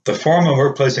The Forum on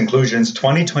Workplace Inclusion's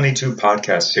 2022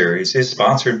 podcast series is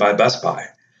sponsored by Best Buy.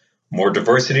 More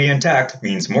diversity in tech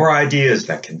means more ideas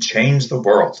that can change the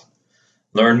world.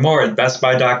 Learn more at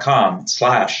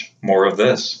bestbuy.com/more of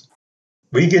this.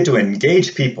 We get to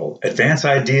engage people, advance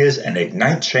ideas, and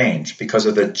ignite change because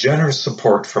of the generous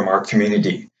support from our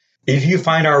community. If you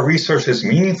find our resources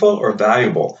meaningful or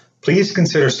valuable, please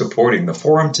consider supporting the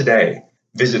Forum today.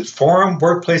 Visit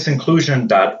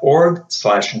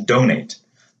forumworkplaceinclusion.org/donate.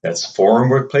 That's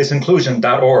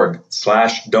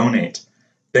forumworkplaceinclusion.org/donate.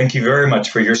 Thank you very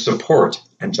much for your support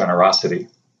and generosity.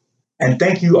 And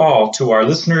thank you all to our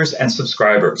listeners and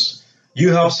subscribers.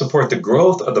 You help support the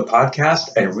growth of the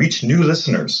podcast and reach new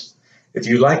listeners. If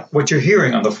you like what you're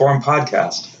hearing on the Forum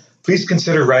podcast, please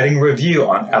consider writing a review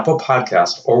on Apple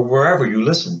Podcasts or wherever you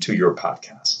listen to your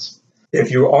podcasts.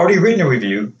 If you've already written a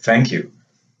review, thank you.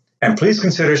 And please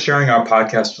consider sharing our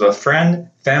podcast with a friend,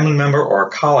 family member, or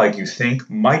a colleague you think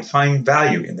might find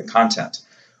value in the content.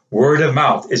 Word of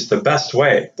mouth is the best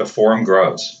way the Forum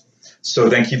grows. So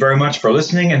thank you very much for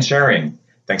listening and sharing.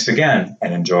 Thanks again,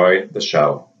 and enjoy the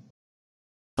show.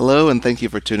 Hello, and thank you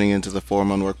for tuning into the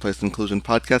Forum on Workplace Inclusion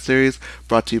podcast series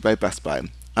brought to you by Best Buy.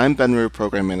 I'm Ben Rue,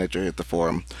 Program Manager at the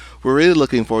Forum. We're really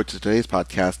looking forward to today's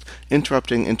podcast,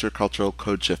 Interrupting Intercultural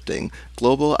Codeshifting,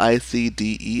 Global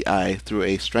ICDEI Through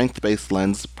a Strength-Based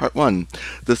Lens, Part 1.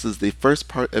 This is the first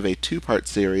part of a two-part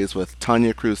series with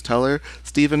Tanya Cruz-Teller,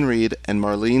 Stephen Reed, and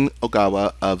Marlene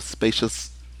Ogawa of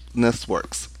Spaciousness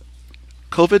Works.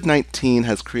 COVID-19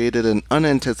 has created an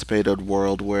unanticipated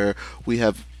world where we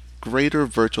have greater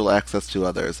virtual access to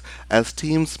others. As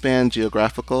teams span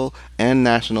geographical and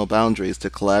national boundaries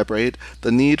to collaborate,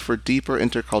 the need for deeper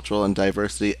intercultural and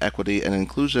diversity, equity, and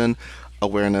inclusion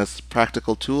awareness,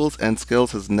 practical tools, and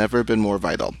skills has never been more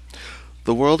vital.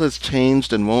 The world has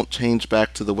changed and won't change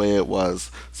back to the way it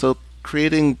was, so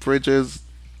creating bridges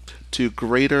to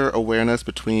greater awareness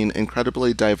between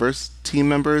incredibly diverse team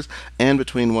members and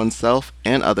between oneself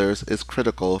and others is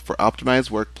critical for optimized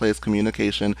workplace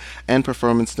communication and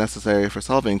performance necessary for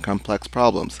solving complex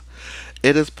problems.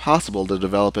 It is possible to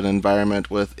develop an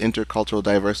environment with intercultural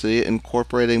diversity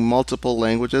incorporating multiple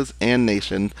languages and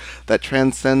nations that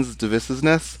transcends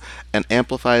divisiveness and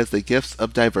amplifies the gifts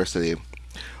of diversity.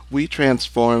 We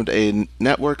transformed a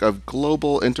network of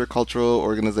global intercultural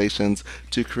organizations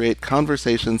to create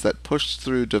conversations that push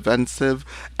through defensive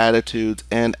attitudes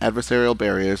and adversarial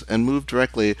barriers and move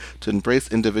directly to embrace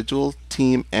individual,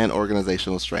 team, and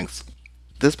organizational strengths.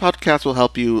 This podcast will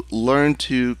help you learn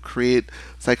to create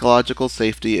psychological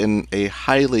safety in a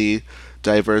highly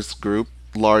diverse group,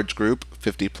 large group,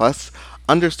 50 plus,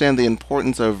 understand the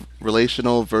importance of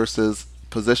relational versus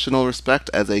positional respect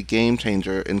as a game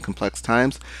changer in complex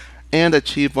times, and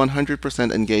achieve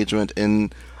 100% engagement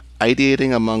in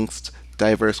ideating amongst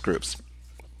diverse groups.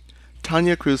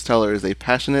 Tanya Cruz-Teller is a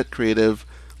passionate, creative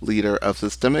leader of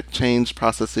systemic change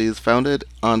processes founded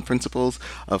on principles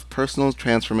of personal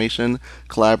transformation,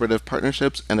 collaborative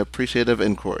partnerships, and appreciative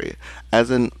inquiry. As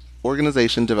an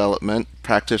organization development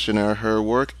practitioner, her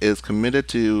work is committed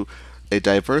to a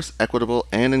diverse, equitable,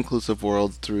 and inclusive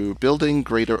world through building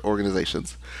greater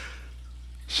organizations.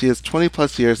 She has 20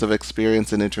 plus years of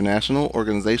experience in international,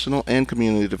 organizational, and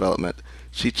community development.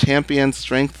 She champions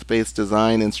strength-based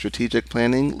design in strategic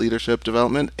planning, leadership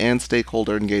development, and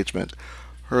stakeholder engagement.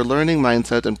 Her learning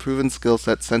mindset and proven skill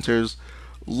set centers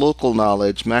local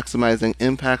knowledge, maximizing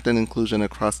impact and inclusion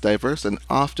across diverse and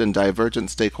often divergent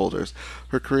stakeholders.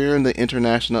 Her career in the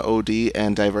international OD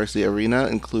and diversity arena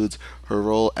includes her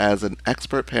role as an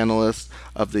expert panelist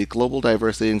of the Global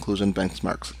Diversity Inclusion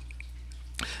Benchmarks.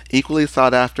 Equally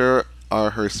sought after are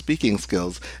her speaking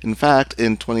skills. In fact,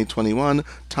 in 2021,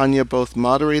 Tanya both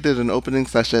moderated an opening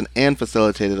session and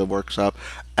facilitated a workshop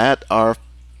at our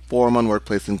Forum on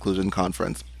Workplace Inclusion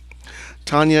conference.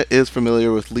 Tanya is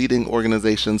familiar with leading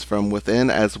organizations from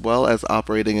within as well as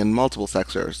operating in multiple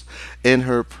sectors. In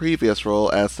her previous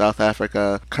role as South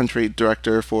Africa Country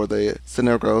Director for the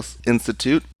Synagros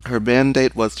Institute, her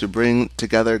mandate was to bring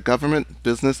together government,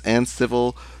 business, and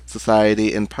civil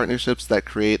society in partnerships that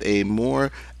create a more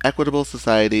equitable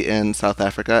society in South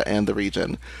Africa and the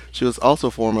region. She was also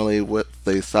formerly with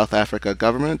the South Africa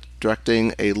government,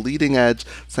 directing a leading-edge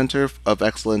center of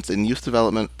excellence in youth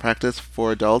development practice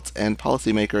for adults and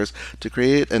policymakers to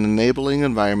create an enabling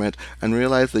environment and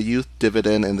realize the youth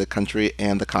dividend in the country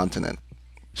and the continent.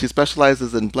 She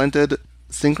specializes in blended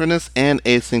synchronous and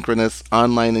asynchronous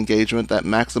online engagement that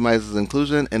maximizes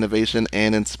inclusion, innovation,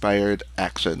 and inspired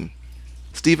action.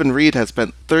 Stephen Reed has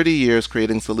spent 30 years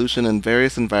creating solutions in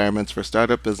various environments for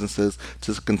startup businesses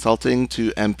to consulting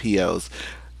to MPOs.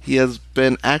 He has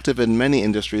been active in many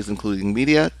industries, including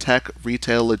media, tech,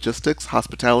 retail, logistics,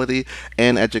 hospitality,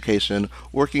 and education,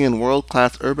 working in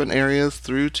world-class urban areas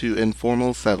through to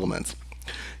informal settlements.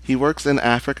 He works in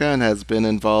Africa and has been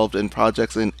involved in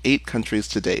projects in 8 countries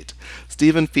to date.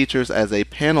 Stephen features as a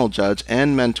panel judge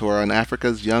and mentor on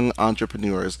Africa's Young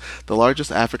Entrepreneurs, the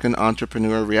largest African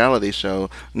entrepreneur reality show,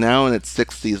 now in its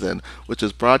 6th season, which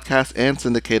is broadcast and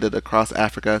syndicated across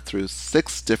Africa through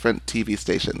 6 different TV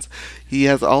stations. He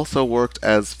has also worked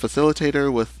as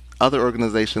facilitator with other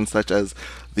organizations such as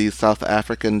the South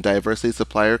African Diversity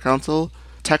Supplier Council,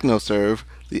 TechnoServe,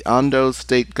 the Ondo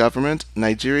State Government,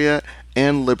 Nigeria,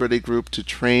 and Liberty Group to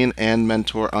train and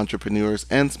mentor entrepreneurs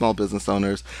and small business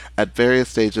owners at various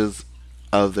stages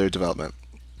of their development.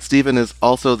 Stephen is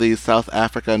also the South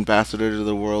Africa ambassador to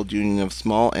the World Union of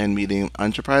Small and Medium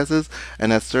Enterprises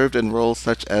and has served in roles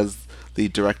such as the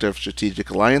Director of Strategic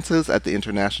Alliances at the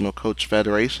International Coach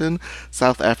Federation,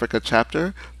 South Africa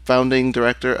Chapter, Founding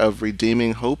Director of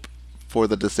Redeeming Hope for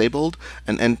the Disabled,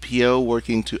 an NPO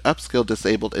working to upskill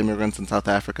disabled immigrants in South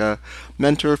Africa,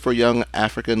 mentor for Young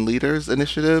African Leaders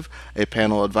Initiative, a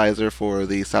panel advisor for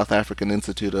the South African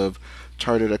Institute of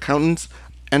Chartered Accountants,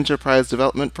 Enterprise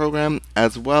Development Program,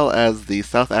 as well as the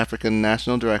South African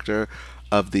National Director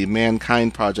of the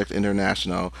Mankind Project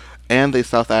International, and the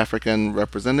South African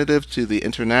representative to the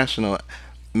International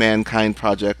Mankind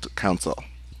Project Council.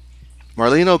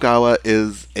 Marlene Ogawa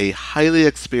is a highly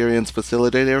experienced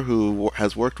facilitator who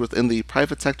has worked within the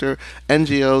private sector,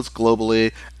 NGOs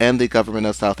globally, and the government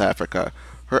of South Africa.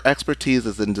 Her expertise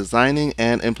is in designing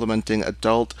and implementing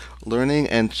adult learning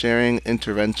and sharing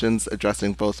interventions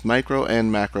addressing both micro and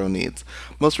macro needs.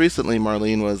 Most recently,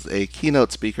 Marlene was a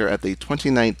keynote speaker at the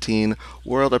 2019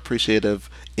 World Appreciative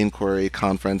Inquiry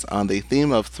Conference on the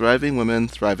theme of Thriving Women,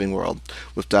 Thriving World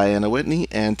with Diana Whitney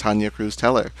and Tanya Cruz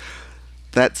Teller.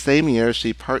 That same year,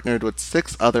 she partnered with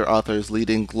 6 other authors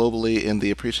leading globally in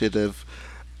the appreciative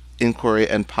inquiry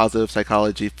and positive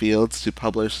psychology fields to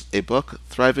publish a book,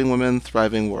 Thriving Women,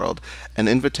 Thriving World, an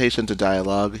invitation to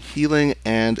dialogue, healing,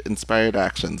 and inspired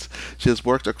actions. She has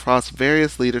worked across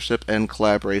various leadership and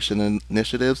collaboration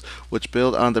initiatives which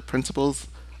build on the principles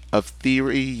of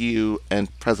theory, you,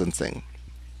 and presencing.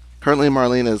 Currently,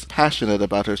 Marlene is passionate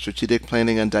about her strategic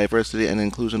planning and diversity and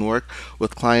inclusion work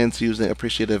with clients using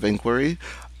appreciative inquiry.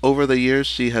 Over the years,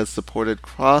 she has supported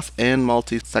cross and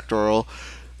multi-sectoral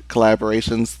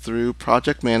collaborations through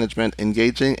project management,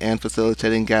 engaging and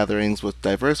facilitating gatherings with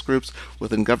diverse groups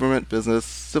within government, business,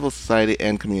 civil society,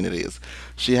 and communities.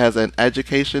 She has an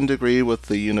education degree with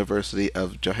the University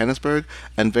of Johannesburg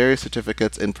and various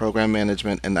certificates in program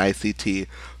management and ICT.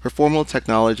 Her formal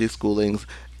technology schoolings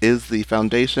is the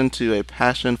foundation to a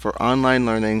passion for online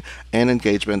learning and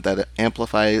engagement that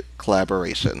amplify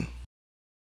collaboration.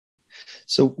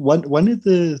 So one of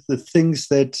the things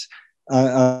that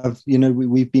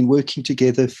we've been working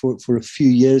together for a few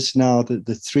years now,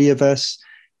 the 3 of us,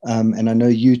 and I know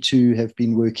you two have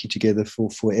been working together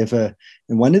for forever.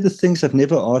 And one of the things I've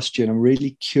never asked you, and I'm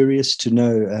really curious to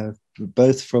know,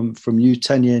 both from you,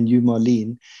 Tanya, and you,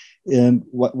 Marlene,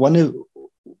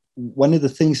 one of the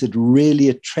things that really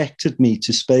attracted me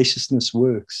to Spaciousness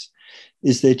Works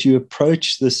is that you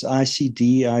approach this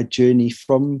ICDEI journey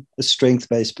from a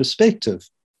strength-based perspective,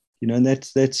 and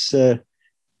that's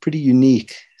pretty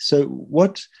unique. So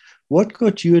what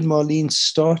got you and Marlene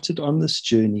started on this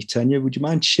journey? Tanya, would you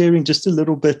mind sharing just a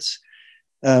little bit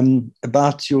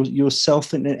about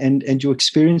yourself and your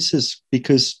experiences?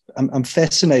 Because I'm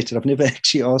fascinated. I've never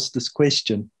actually asked this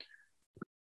question.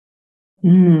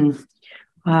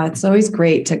 It's always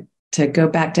great to go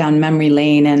back down memory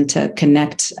lane and to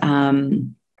connect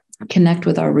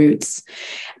with our roots.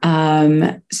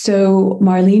 So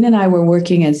Marlene and I were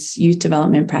working as youth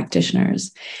development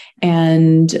practitioners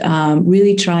and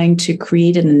really trying to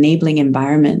create an enabling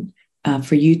environment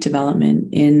for youth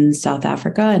development in South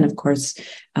Africa. And of course,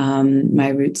 my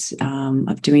roots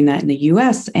of doing that in the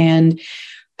US. And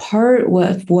part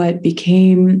of what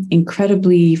became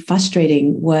incredibly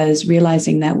frustrating was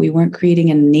realizing that we weren't creating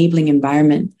an enabling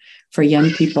environment for young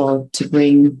people to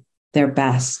bring their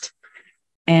best.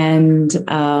 And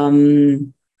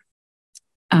can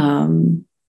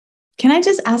I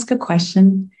just ask a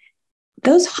question?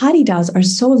 Those hadidas are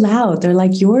so loud. They're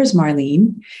like yours,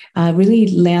 Marlene. Really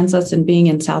lands us in being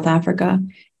in South Africa.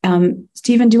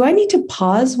 Stephen, do I need to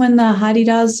pause when the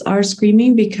hadidas are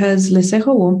screaming? Because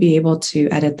Lesejo won't be able to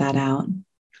edit that out.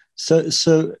 So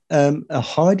a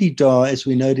hadida, as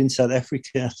we know it in South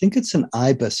Africa, I think it's an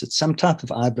ibis. It's some type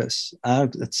of ibis.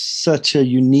 It's such a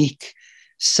unique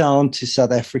sound to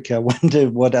South Africa. I wonder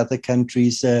what other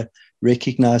countries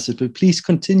recognize it. But please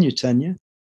continue, Tanya.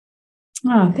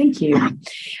 Oh, thank you.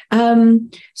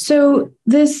 So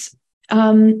this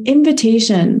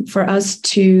invitation for us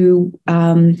to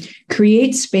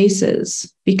create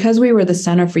spaces, because we were the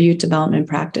Center for Youth Development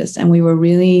Practice, and we were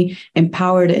really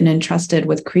empowered and entrusted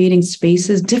with creating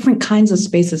spaces, different kinds of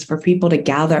spaces for people to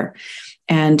gather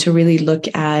and to really look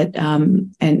at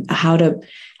and how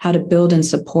to build and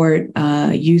support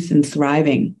youth in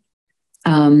thriving.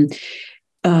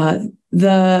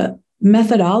 The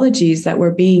methodologies that were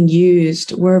being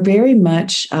used were very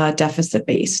much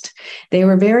deficit-based. They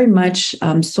were very much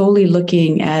solely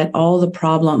looking at all the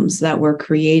problems that were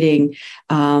creating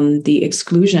the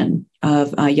exclusion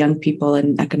of young people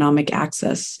and economic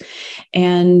access.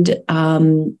 And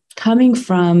coming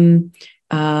from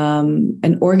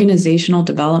an organizational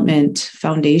development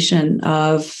foundation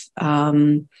of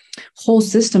whole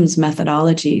systems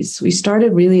methodologies, we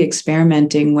started really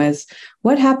experimenting with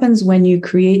what happens when you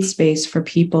create space for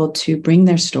people to bring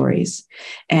their stories,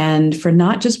 and for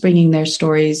not just bringing their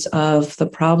stories of the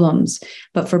problems,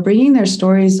 but for bringing their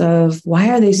stories of why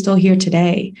are they still here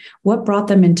today? What brought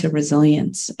them into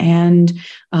resilience? And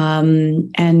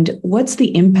what's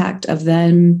the impact of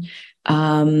them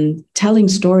telling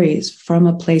stories from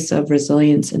a place of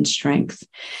resilience and strength?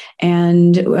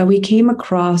 And we came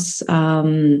across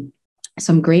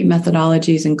some great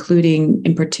methodologies, including,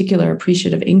 in particular,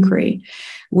 appreciative inquiry,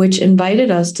 which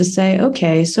invited us to say,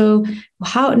 okay, so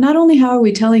not only how are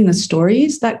we telling the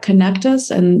stories that connect us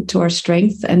and to our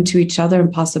strength and to each other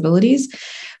and possibilities,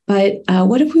 but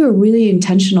what if we were really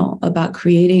intentional about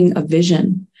creating a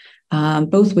vision,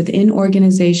 both within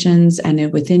organizations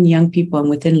and within young people and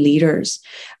within leaders,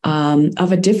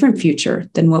 of a different future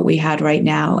than what we had right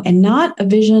now, and not a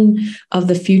vision of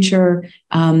the future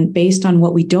based on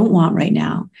what we don't want right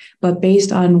now, but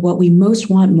based on what we most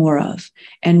want more of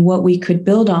and what we could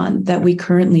build on that we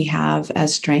currently have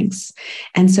as strengths.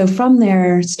 And so from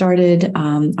there started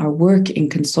our work in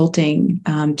consulting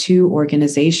to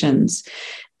organizations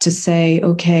to say,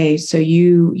 okay, so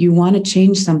you want to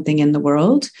change something in the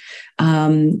world.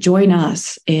 Join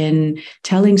us in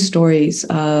telling stories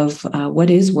of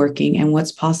what is working and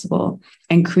what's possible,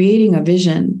 and creating a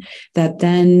vision that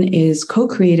then is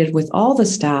co-created with all the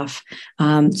staff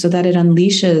so that it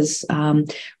unleashes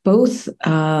both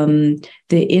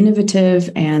the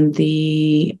innovative and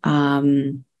the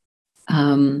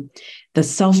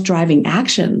self-driving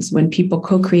actions when people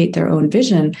co-create their own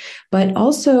vision, but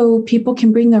also people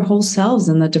can bring their whole selves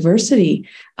and the diversity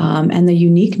and the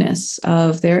uniqueness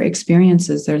of their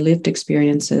experiences, their lived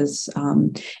experiences,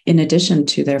 in addition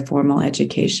to their formal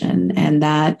education. And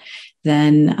that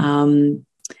then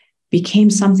became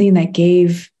something that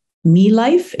gave me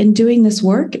life in doing this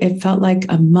work. It felt like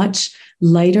a much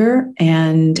lighter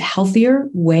and healthier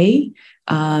way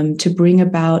to bring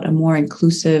about a more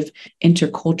inclusive,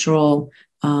 intercultural,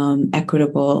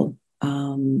 equitable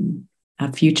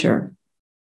future.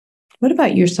 What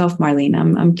about yourself, Marlene?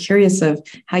 I'm curious of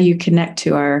how you connect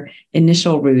to our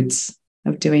initial roots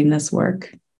of doing this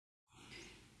work.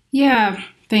 Yeah,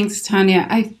 thanks, Tanya.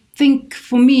 I think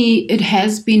for me, it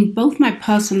has been both my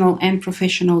personal and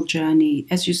professional journey,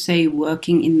 as you say,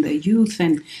 working in the youth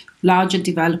and larger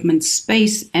development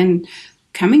space, and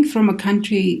coming from a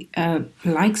country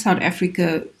like South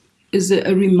Africa is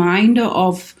a reminder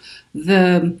of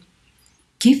the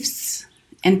gifts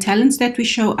and talents that we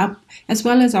show up, as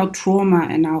well as our trauma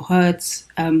and our hurts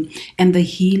and the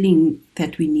healing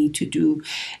that we need to do.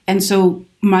 And so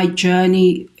my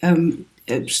journey,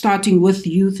 starting with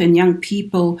youth and young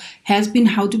people, has been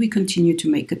how do we continue to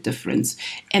make a difference?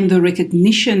 And the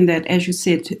recognition that, as you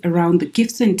said, around the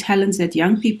gifts and talents that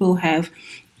young people have,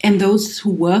 and those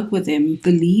who work with them,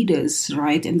 the leaders,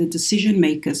 right, and the decision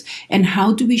makers, and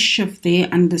how do we shift their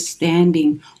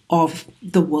understanding of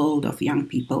the world of young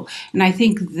people? And I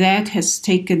think that has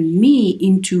taken me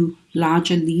into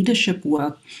larger leadership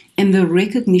work and the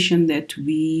recognition that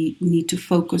we need to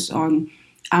focus on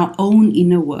our own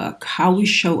inner work, how we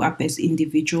show up as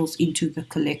individuals into the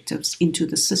collectives, into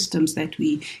the systems that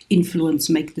we influence,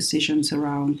 make decisions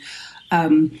around.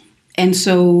 And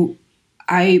so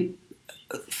I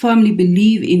firmly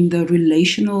believe in the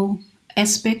relational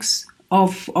aspects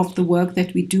of the work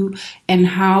that we do, and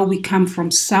how we come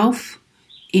from self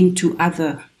into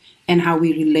other, and how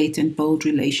we relate and build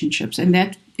relationships. And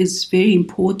that is very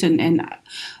important.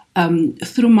 And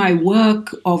through my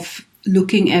work of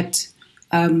looking at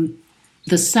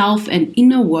the self and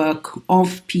inner work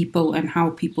of people and how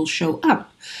people show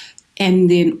up, and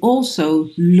then also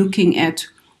looking at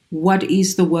what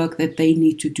is the work that they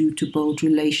need to do to build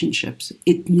relationships.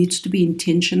 It needs to be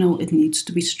intentional. It needs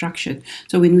to be structured.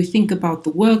 So when we think about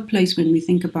the workplace, when we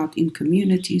think about in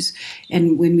communities,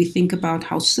 and when we think about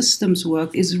how systems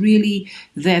work, is really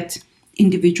that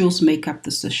individuals make up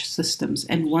the systems,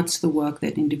 and what's the work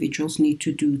that individuals need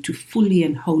to do to fully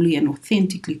and wholly and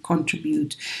authentically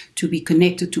contribute, to be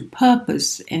connected to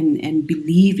purpose and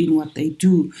believe in what they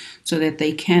do so that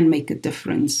they can make a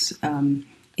difference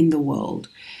in the world.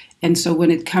 And so when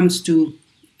it comes to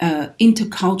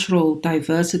intercultural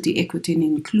diversity, equity, and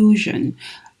inclusion,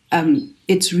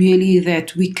 it's really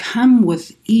that we come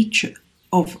with each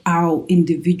of our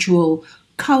individual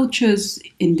cultures,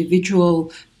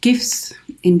 individual gifts,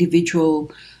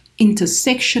 individual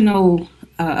intersectional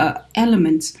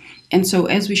elements. And so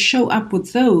as we show up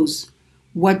with those,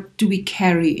 what do we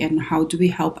carry and how do we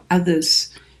help others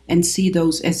and see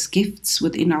those as gifts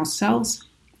within ourselves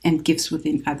and gifts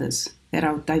within others, that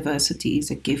our diversity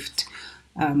is a gift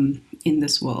in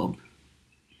this world.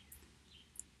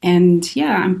 And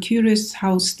yeah, I'm curious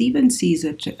how Stephen sees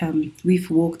it.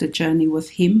 We've walked a journey with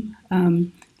him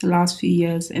the last few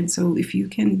years. And so if you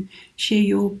can share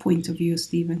your point of view,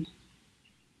 Stephen.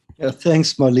 Yeah,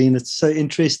 thanks, Marlene. It's so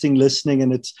interesting listening,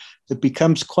 and it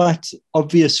becomes quite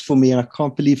obvious for me. And I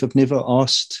can't believe I've never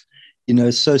asked,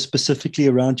 so specifically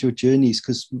around your journeys,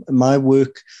 because my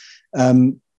work,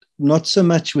 not so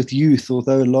much with youth,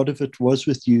 although a lot of it was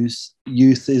with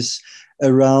youth is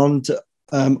around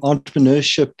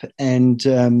entrepreneurship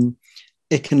and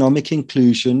economic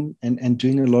inclusion and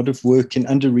doing a lot of work in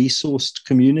under-resourced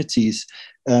communities.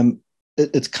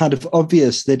 It's kind of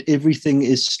obvious that everything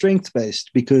is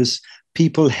strength-based because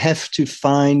people have to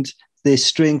find their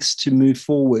strengths to move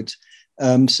forward.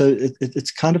 So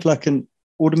it's kind of like an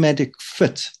automatic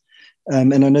fit.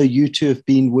 And I know you two have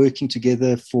been working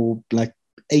together for like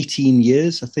 18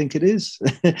 years, I think it is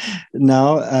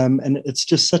now. And it's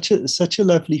just such a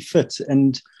lovely fit.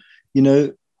 And,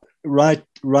 right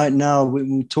now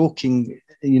when we're talking,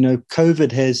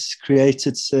 COVID has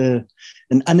created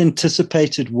an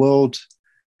unanticipated world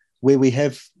where we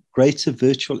have greater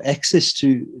virtual access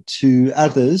to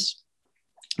others.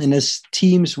 And as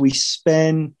teams, we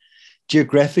span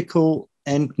geographical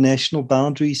and national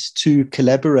boundaries to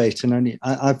collaborate. And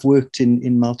I've worked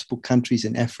in multiple countries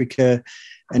in Africa,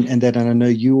 and I know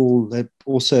you all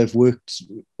also have worked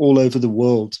all over the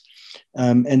world.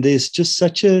 And there's just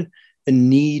such a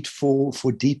need for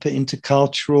deeper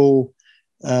intercultural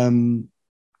and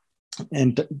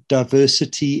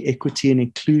diversity, equity, and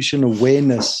inclusion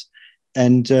awareness.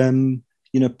 And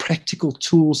practical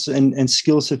tools and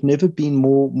skills have never been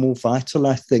more vital,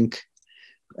 I think.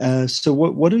 So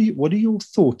what are your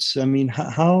thoughts? I mean,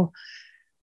 how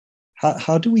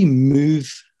do we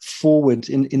move forward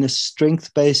in a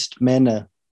strength-based manner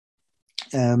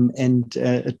and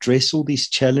address all these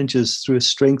challenges through a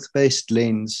strength-based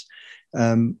lens?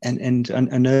 And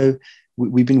I know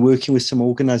we've been working with some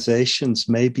organizations.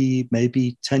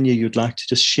 Maybe Tanya, you'd like to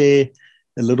just share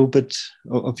a little bit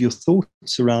of your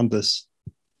thoughts around this.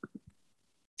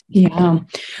 Yeah.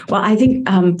 Well, I think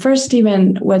first,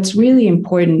 Stephen, what's really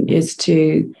important is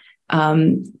to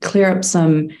clear up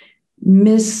some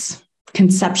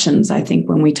misconceptions, I think,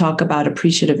 when we talk about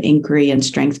appreciative inquiry and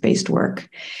strength-based work,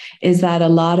 is that a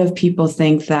lot of people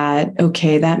think that,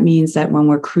 okay, that means that when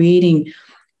we're creating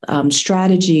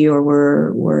strategy or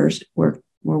we're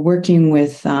working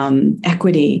with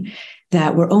equity,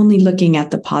 that we're only looking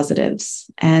at the positives.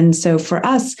 And so for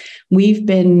us, we've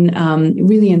been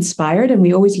really inspired, and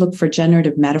we always look for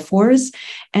generative metaphors.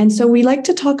 And so we like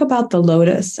to talk about the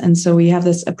lotus. And so we have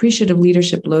this appreciative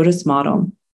leadership lotus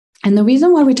model. And the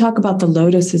reason why we talk about the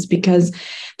lotus is because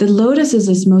the lotus is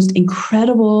this most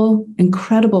incredible,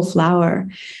 incredible flower,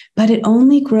 but it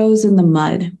only grows in the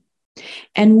mud.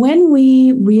 And when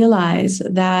we realize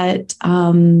that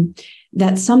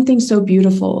that something so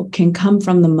beautiful can come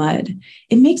from the mud,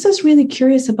 it makes us really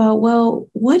curious about, well,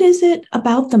 what is it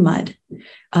about the mud?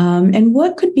 And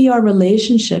what could be our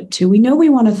relationship to? We know we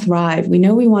want to thrive. We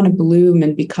know we want to bloom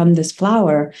and become this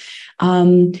flower.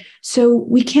 So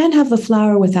we can't have the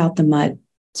flower without the mud.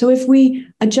 So if we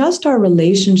adjust our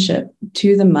relationship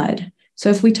to the mud, so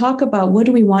if we talk about what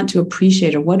do we want to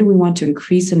appreciate or what do we want to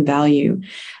increase in value,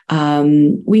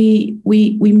 we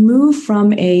move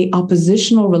from a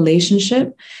oppositional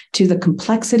relationship to the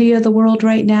complexity of the world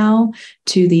right now,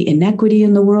 to the inequity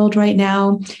in the world right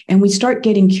now, and we start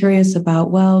getting curious about,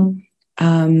 well,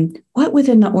 what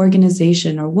within the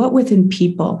organization or what within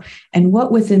people and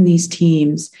what within these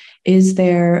teams is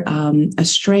there a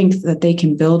strength that they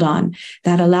can build on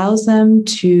that allows them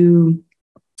to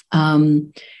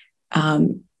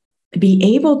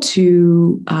be able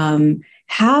to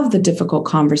have the difficult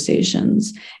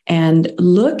conversations and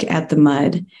look at the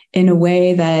mud in a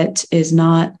way that is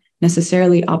not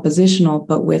necessarily oppositional,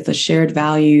 but with a shared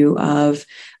value of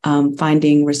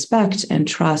finding respect and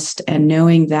trust, and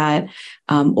knowing that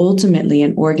ultimately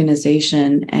an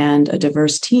organization and a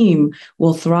diverse team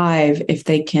will thrive if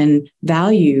they can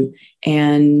value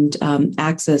and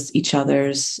access each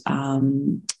other's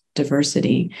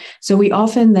diversity. So we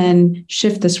often then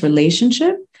shift this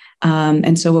relationship.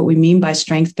 And so what we mean by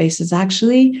strength-based is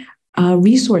actually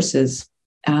resources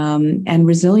and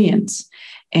resilience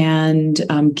and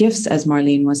gifts, as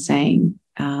Marlene was saying,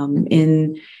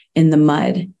 in the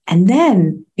mud. And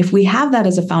then if we have that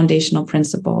as a foundational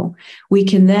principle, we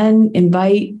can then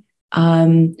invite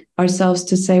ourselves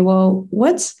to say, well,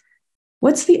 what's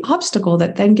the obstacle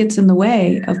that then gets in the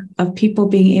way of people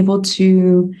being able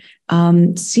to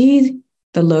see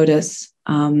the lotus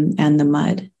and the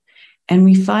mud? And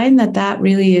we find that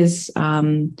really is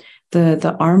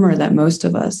the armor that most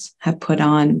of us have put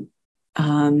on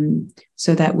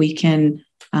so that we can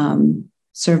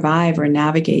survive or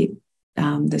navigate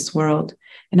this world.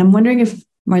 And I'm wondering if,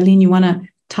 Marlene, you want to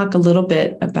talk a little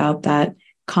bit about that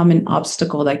common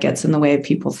obstacle that gets in the way of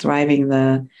people thriving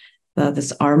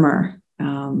this armor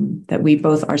that we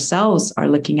both ourselves are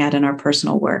looking at in our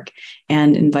personal work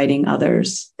and inviting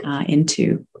others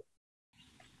into.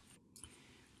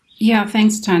 Yeah,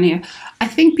 thanks, Tanya. I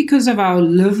think because of our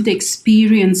lived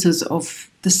experiences of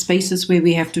the spaces where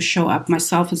we have to show up,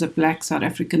 myself as a Black South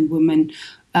African woman,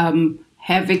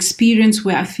 have experience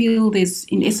where I feel there's,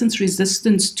 in essence,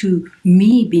 resistance to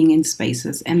me being in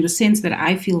spaces, and the sense that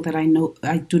I feel that I know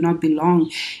I do not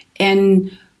belong.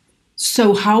 And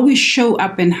so how we show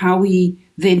up and how we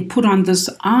then put on this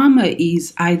armor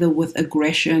is either with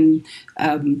aggression,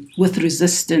 with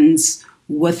resistance,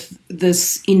 with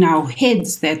this in our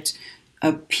heads that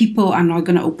people are not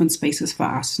going to open spaces for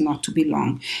us not to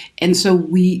belong. And so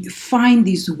we find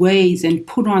these ways and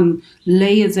put on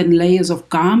layers and layers of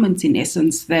garments, in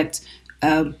essence, that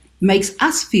makes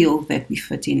us feel that we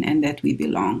fit in and that we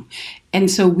belong. And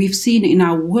so we've seen in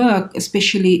our work,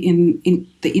 especially in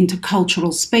the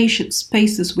intercultural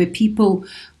spaces where people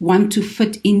want to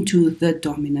fit into the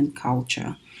dominant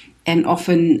culture. And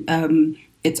often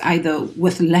it's either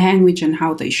with language and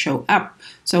how they show up.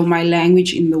 So my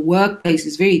language in the workplace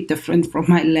is very different from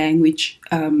my language.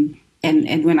 And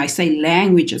when I say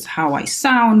language, it's how I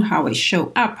sound, how I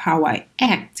show up, how I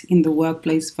act in the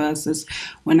workplace versus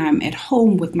when I'm at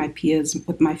home with my peers,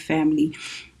 with my family.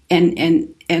 And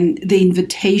the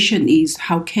invitation is,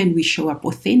 how can we show up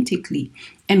authentically?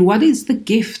 And what is the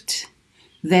gift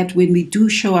that when we do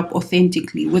show up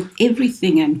authentically with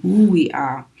everything and who we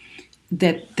are,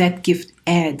 that gift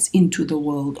adds into the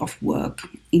world of work,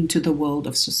 into the world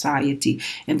of society.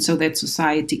 And so that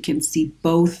society can see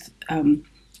both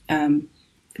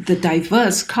the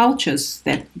diverse cultures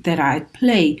that are at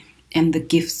play and the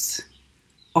gifts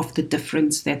of the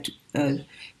difference that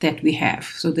we have.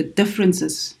 So the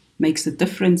differences makes a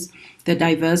difference. The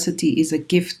diversity is a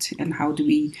gift, and how do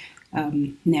we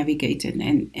navigate it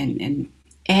and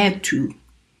add to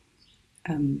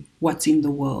what's in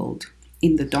the world,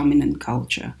 in the dominant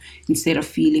culture, instead of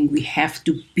feeling we have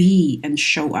to be and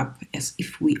show up as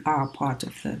if we are part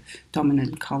of the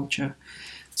dominant culture.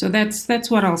 So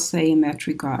that's what I'll say in that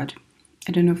regard.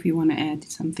 I don't know if you want to add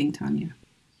something, Tanya.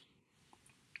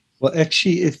 Well,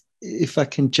 actually, if I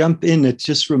can jump in, it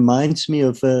just reminds me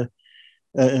of a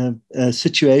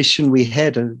situation we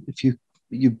had.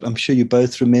 I'm sure you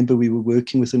both remember, we were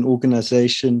working with an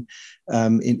organization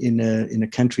in a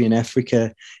country in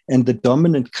Africa, and the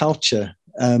dominant culture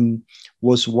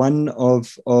was one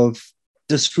of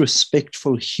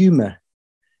disrespectful humor.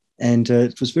 And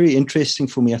it was very interesting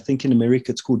for me. I think in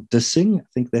America it's called dissing. I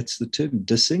think that's the term,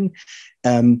 dissing.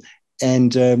 When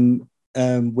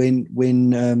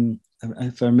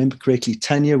if I remember correctly,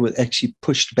 Tanya was actually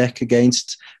pushed back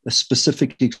against a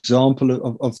specific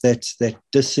example of that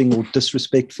dissing or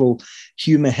disrespectful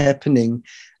humor happening.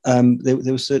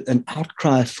 There was an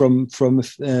outcry from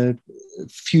a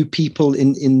few people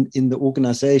in the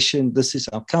organization. This is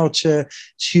our culture,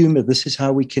 it's humor, this is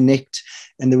how we connect.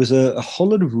 And there was a whole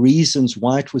lot of reasons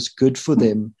why it was good for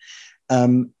them.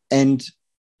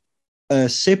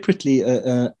 Separately,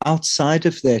 outside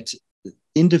of that,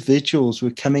 individuals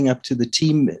were coming up to the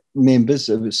team members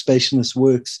of Spatialness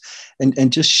Works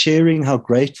and just sharing how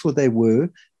grateful they were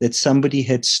that somebody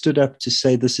had stood up to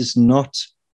say, this is not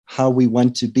how we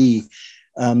want to be.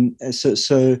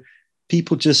 So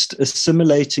people just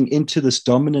assimilating into this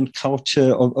dominant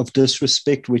culture of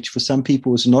disrespect, which for some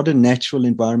people is not a natural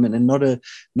environment and not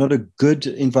a good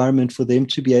environment for them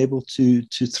to be able to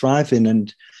thrive in.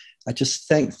 And I just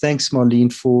thanks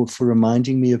Marlene for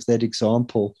reminding me of that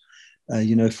example.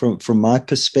 From my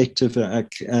perspective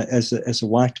as a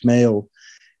white male,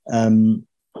 the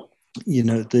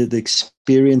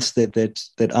experience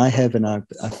that I have, and I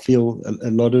feel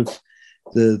a lot of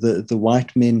the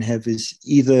white men have, is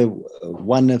either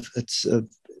one of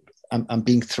I'm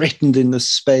being threatened in this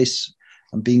space,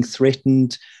 I'm being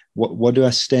threatened, what do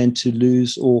I stand to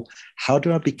lose, or how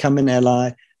do I become an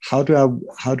ally, how do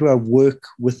I work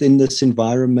within this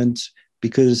environment,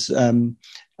 because I'm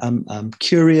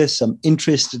curious, I'm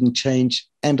interested in change,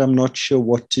 and I'm not sure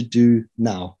what to do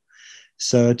now.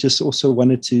 So I just also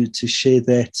wanted to share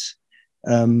that.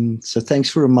 So thanks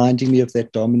for reminding me of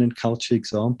that dominant culture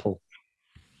example.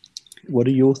 What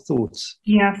are your thoughts?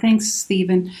 Yeah, thanks,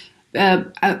 Stephen.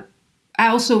 I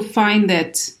also find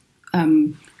that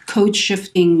code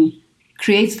shifting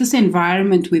creates this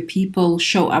environment where people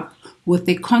show up with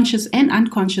their conscious and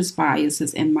unconscious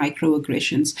biases and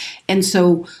microaggressions. And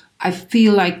so I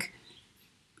feel like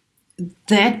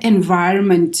that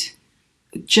environment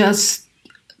just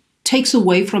takes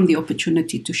away from the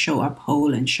opportunity to show up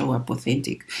whole and show up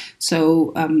authentic.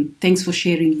 So thanks for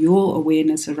sharing your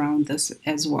awareness around this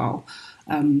as well,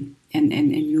 and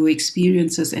your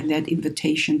experiences, and that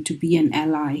invitation to be an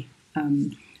ally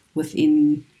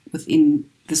within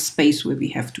the space where we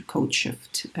have to code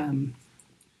shift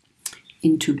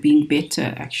into being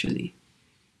better, actually.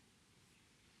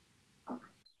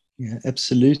 Yeah,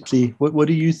 absolutely. What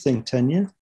do you think,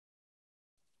 Tanya?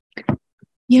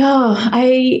 Yeah,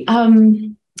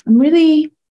 I'm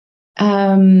really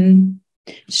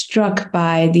struck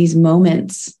by these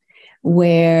moments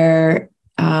where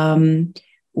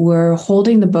we're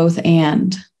holding the both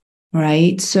and,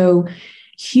 right? So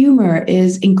humor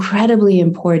is incredibly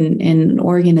important in an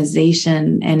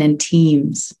organization and in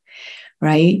teams,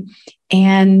 right?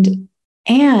 And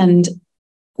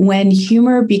when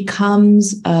humor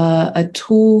becomes a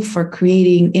tool for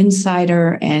creating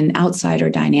insider and outsider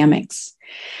dynamics,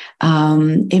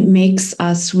 it makes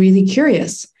us really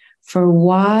curious for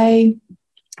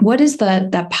what is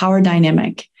that power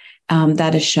dynamic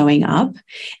that is showing up,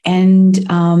 and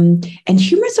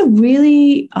humor is a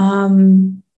really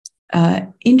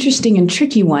interesting and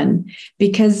tricky one,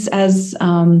 because as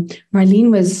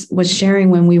Marlene was sharing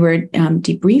when we were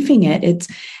debriefing it, it's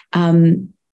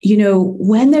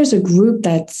when there's a group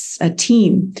that's a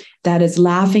team that is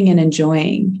laughing and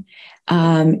enjoying,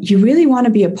 you really want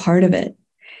to be a part of it.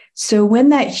 So when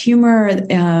that humor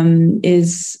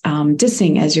is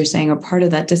dissing, as you're saying, or part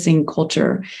of that dissing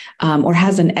culture, or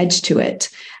has an edge to it,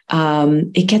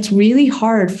 it gets really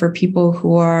hard for people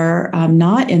who are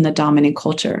not in the dominant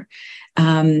culture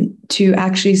to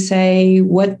actually say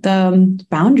what the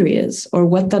boundary is or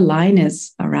what the line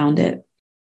is around it.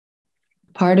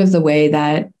 Part of the way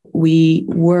that we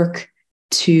work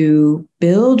to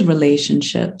build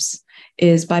relationships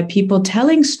is by people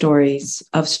telling stories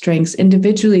of strengths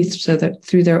individually, so that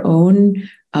through their own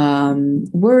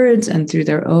words and through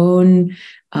their own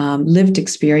lived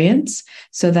experience,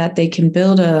 so that they can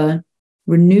build a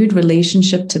renewed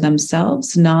relationship to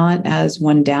themselves, not as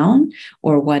one down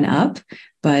or one up,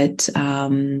 but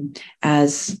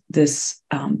as this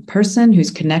person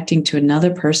who's connecting to another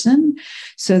person,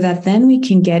 so that then we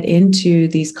can get into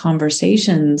these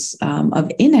conversations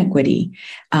of inequity,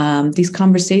 these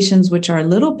conversations which are a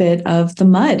little bit of the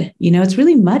mud. It's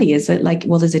really muddy. Is it like,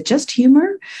 well, is it just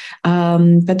humor?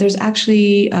 But there's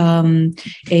actually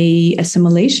a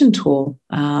assimilation tool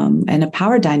and a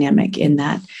power dynamic in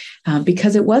that,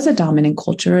 because it was a dominant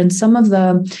culture. And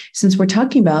since we're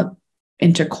talking about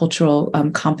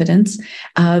intercultural competence,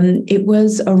 it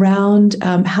was around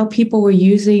how people were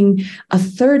using a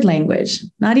third language,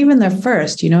 not even their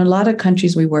first. A lot of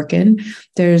countries we work in,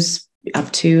 there's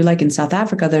up to, like in South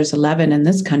Africa, there's 11. In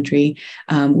this country,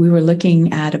 we were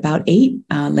looking at about 8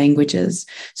 languages.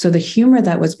 So the humor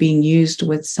that was being used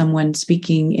with someone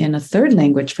speaking in a third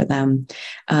language for them,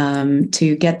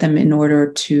 to get them in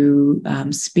order to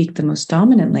speak the most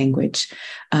dominant language,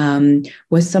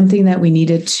 was something that we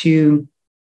needed to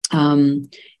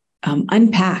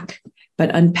unpack,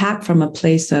 but unpack from a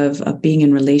place of being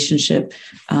in relationship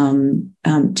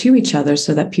to each other,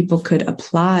 so that people could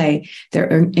apply their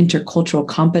intercultural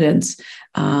competence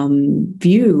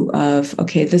view of,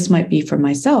 okay, this might be for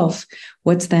myself.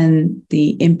 What's then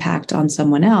the impact on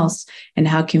someone else? And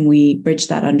how can we bridge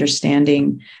that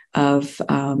understanding of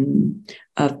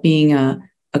being a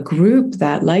group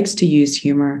that likes to use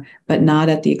humor, but not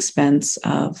at the expense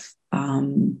of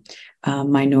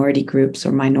minority groups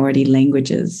or minority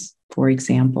languages, for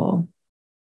example.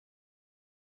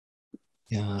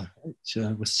 Yeah,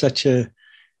 it was such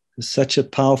a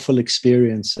powerful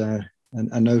experience. And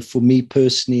I know for me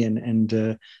personally, and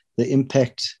the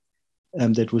impact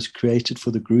that was created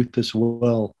for the group as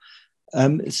well.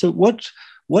 So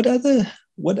what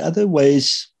other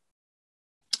ways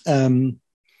do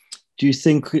you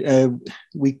think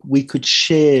we could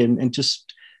share and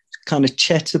just kind of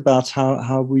chat about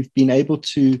how we've been able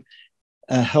to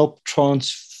help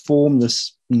transform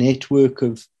this network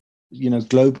of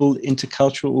global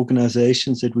intercultural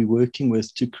organizations that we're working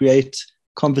with to create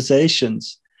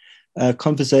conversations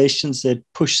that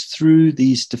push through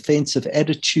these defensive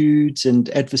attitudes and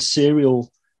adversarial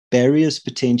barriers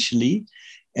potentially,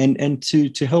 and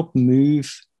to help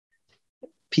move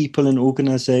people and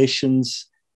organizations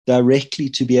directly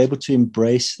to be able to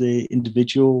embrace their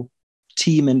individual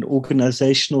team and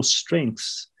organizational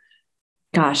strengths.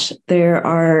 Gosh, there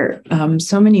are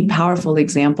so many powerful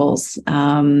examples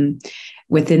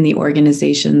within the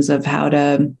organizations of how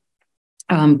to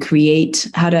create,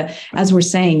 how to, as we're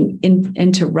saying,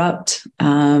 interrupt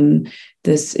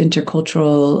this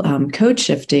intercultural code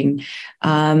shifting.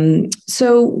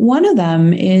 So one of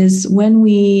them is when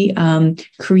we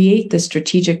create the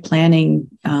strategic planning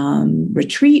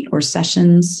retreat or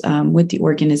sessions with the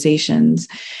organizations,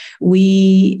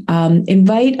 we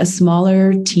invite a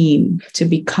smaller team to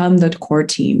become the core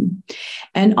team.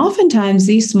 And oftentimes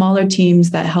these smaller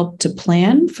teams that help to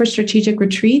plan for strategic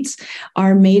retreats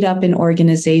are made up in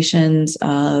organizations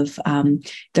of,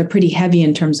 they're pretty heavy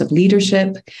in terms of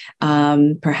leadership.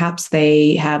 Perhaps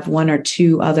they have one or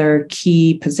two other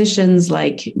key positions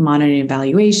like monitoring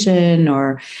evaluation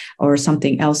or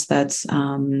something else that's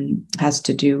has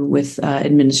to do with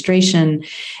administration.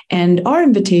 And our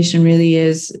invitation really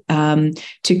is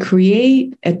to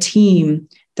create a team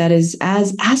that is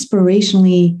as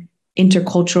aspirationally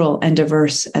intercultural and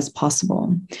diverse as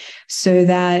possible, so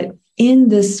that in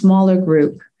this smaller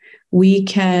group, we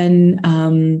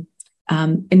can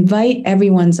invite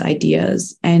everyone's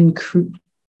ideas and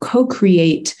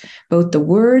co-create both the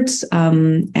words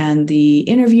and the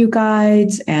interview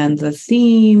guides and the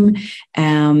theme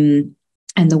and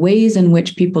the ways in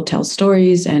which people tell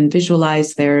stories and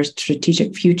visualize their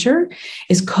strategic future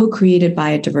is co-created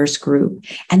by a diverse group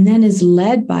and then is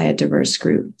led by a diverse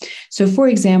group. So, for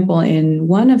example, in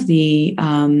one of the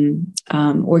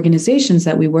organizations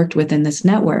that we worked with in this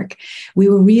network, we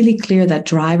were really clear that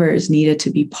drivers needed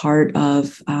to be part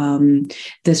of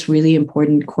this really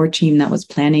important core team that was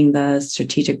planning the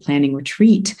strategic planning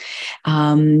retreat.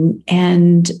 The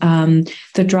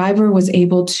driver was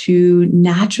able to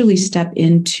naturally step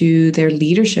into their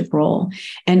leadership role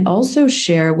and also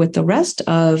share with the rest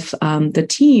of the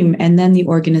team and then the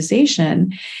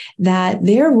organization that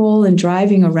their role in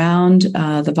driving around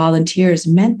the volunteers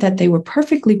meant that they were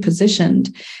perfectly positioned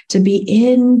to be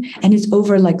in, and it's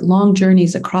over like long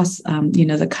journeys across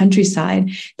the countryside,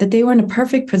 that they were in a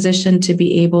perfect position to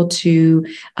be able to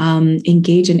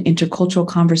engage in intercultural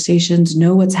conversations,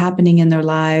 know what's happening in their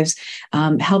lives,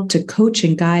 help to coach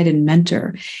and guide and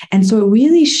mentor. And so it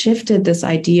really shifted this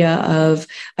idea of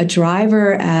a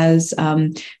driver as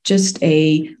just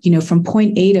from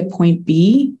point A to point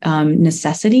B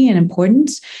necessity and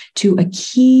importance to a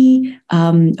key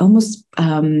almost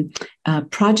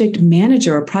project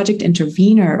manager or project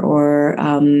intervener or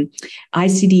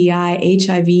ICDEI,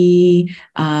 HIV,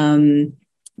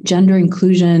 gender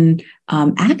inclusion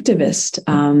activist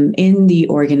in the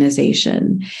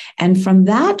organization. And from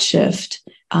that shift,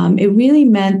 it really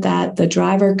meant that the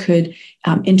driver could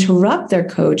interrupt their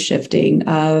code shifting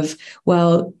of,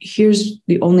 well, here's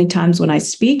the only times when I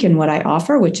speak and what I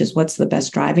offer, which is what's the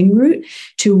best driving route,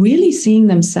 to really seeing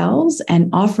themselves and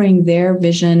offering their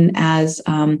vision as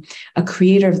a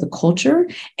creator of the culture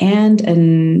and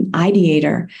an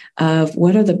ideator of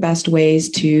what are the best ways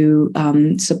to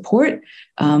support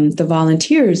the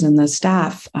volunteers and the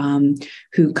staff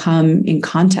who come in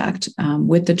contact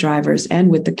with the drivers and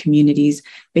with the communities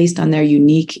based on their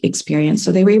unique experience.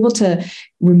 So they were able to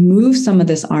remove some of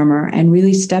this armor and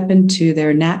really step into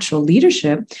their natural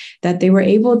leadership that they were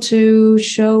able to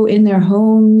show in their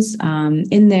homes,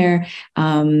 in their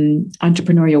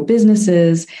entrepreneurial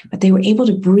businesses, but they were able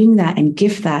to bring that and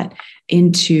gift that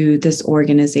into this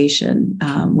organization,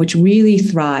 which really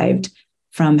thrived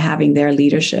from having their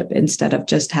leadership instead of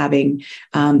just having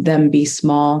them be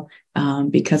small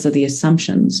because of the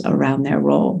assumptions around their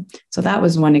role. So that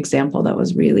was one example that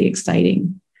was really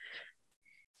exciting.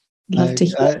 Love to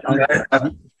hear.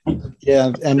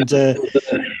 Yeah, and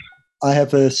I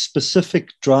have a specific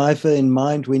driver in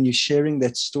mind when you're sharing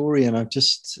that story, and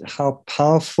how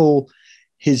powerful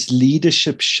his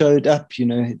leadership showed up.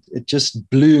 It just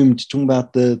bloomed. Talking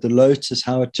about the lotus,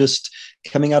 how it just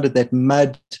coming out of that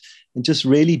mud and just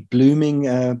really blooming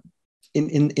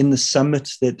in the summit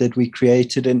that we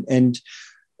created. And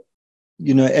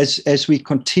as we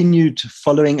continued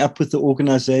following up with the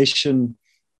organization,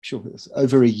 sure, it's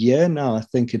over a year now, I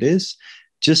think it is,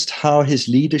 just how his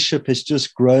leadership has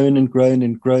just grown and grown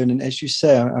and grown. And as you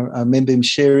say, I remember him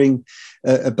sharing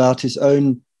about his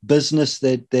own business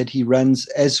that he runs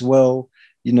as well,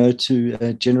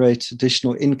 to generate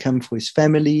additional income for his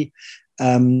family,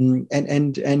 and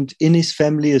in his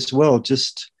family as well,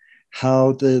 just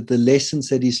how the lessons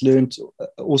that he's learned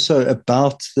also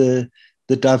about the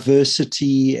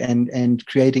diversity and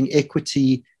creating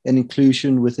equity and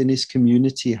inclusion within his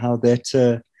community, how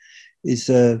that is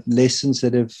lessons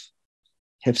that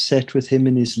have sat with him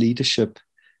in his leadership.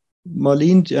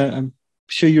 Marlene, I'm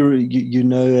sure you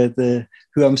know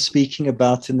who I'm speaking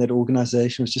about in that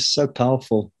organization. Was just so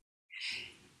powerful.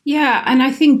 Yeah, and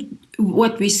I think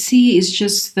what we see is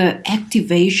just the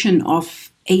activation of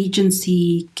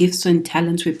agency, gifts, and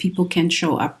talents where people can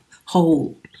show up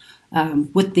whole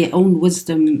with their own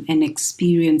wisdom and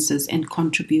experiences and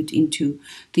contribute into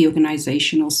the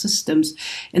organizational systems.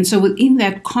 And so within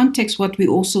that context, what we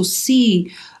also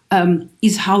see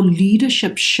is how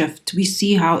leadership shift. We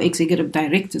see how executive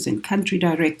directors and country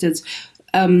directors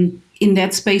in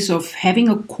that space of having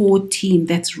a core team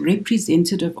that's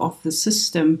representative of the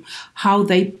system, how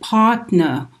they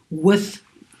partner with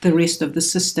the rest of the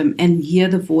system and hear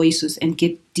the voices and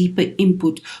get deeper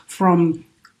input from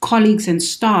colleagues and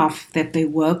staff that they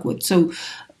work with. So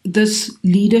this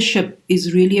leadership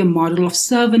is really a model of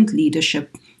servant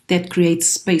leadership that creates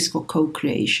space for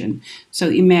co-creation. So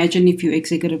imagine if your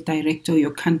executive director or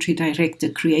your country director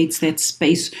creates that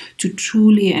space to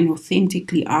truly and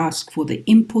authentically ask for the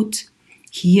input,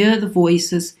 hear the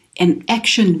voices, and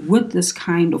action with this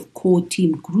kind of core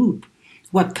team group,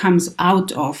 what comes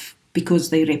out of, because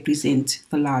they represent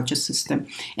the larger system.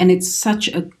 And it's such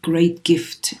a great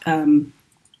gift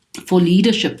for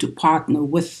leadership to partner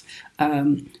with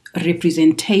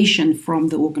representation from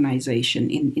the organization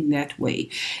in that way.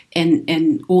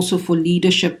 And also for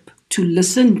leadership to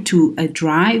listen to a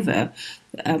driver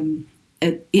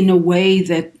in a way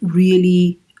that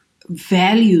really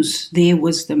values their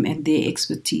wisdom and their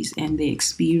expertise and their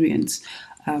experience.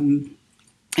 And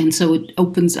so it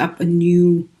opens up a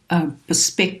new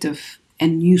perspective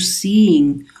and new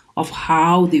seeing of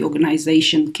how the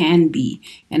organization can be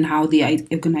and how the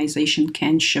organization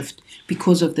can shift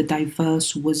because of the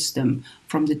diverse wisdom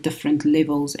from the different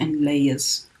levels and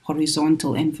layers,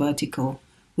 horizontal and vertical,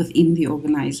 within the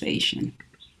organization.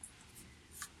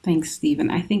 Thanks,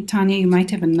 Stephen. I think, Tanya, you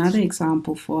might have another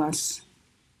example for us.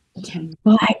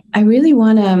 Well, I really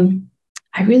want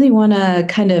to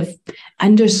kind of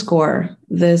underscore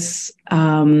this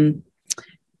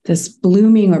this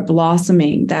blooming or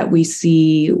blossoming that we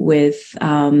see with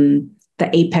the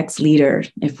apex leader,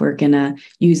 if we're going to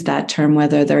use that term,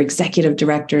 whether they're executive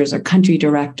directors or country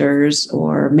directors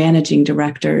or managing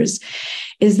directors,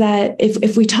 is that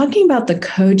if we're talking about the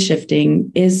code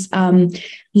shifting, is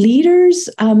leaders,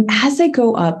 as they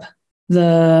go up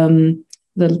the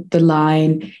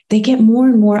line, they get more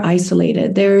and more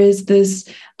isolated. There is this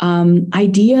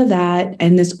idea that,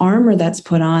 and this armor that's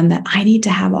put on, that I need to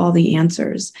have all the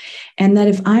answers. And that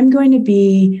if I'm going to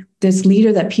be this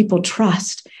leader that people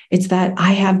trust, it's that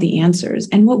I have the answers.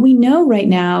 And what we know right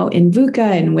now in VUCA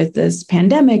and with this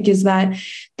pandemic is that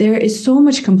there is so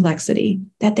much complexity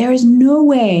that there is no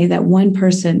way that one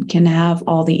person can have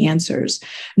all the answers,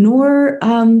 nor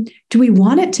do we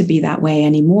want it to be that way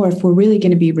anymore if we're really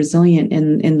going to be resilient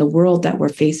in the world that we're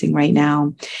facing right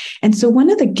now. And so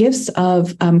one of the gifts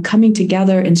of coming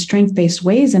together in strength-based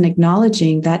ways and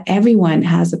acknowledging that everyone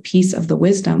has a piece of the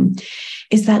wisdom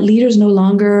is that leaders no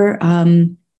longer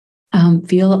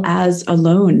feel as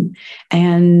alone.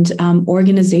 And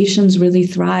organizations really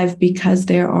thrive because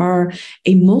there are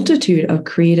a multitude of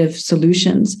creative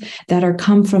solutions that are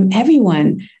come from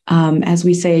everyone, as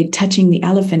we say, touching the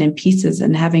elephant in pieces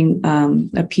and having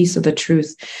a piece of the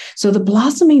truth. So the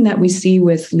blossoming that we see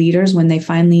with leaders when they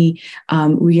finally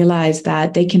realize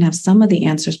that they can have some of the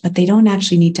answers, but they don't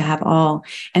actually need to have all.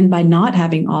 And by not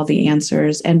having all the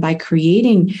answers and by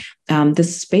creating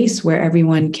this space where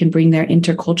everyone can bring their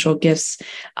intercultural gifts,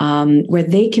 where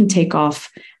they can take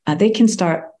off, they can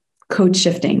start code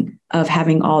shifting of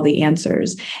having all the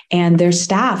answers, and their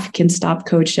staff can stop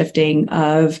code shifting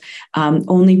of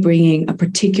only bringing a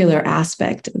particular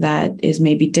aspect that is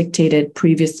maybe dictated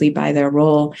previously by their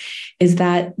role, is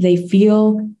that they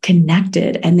feel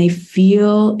connected and they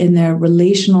feel in their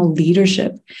relational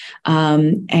leadership.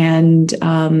 And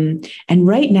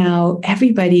right now,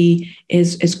 everybody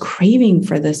is craving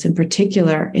for this, in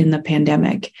particular in the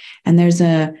pandemic. And there's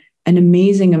an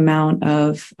amazing amount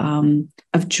of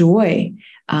joy,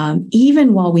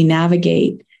 even while we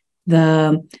navigate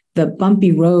the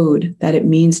bumpy road that it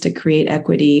means to create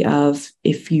equity. Of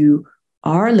if you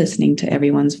are listening to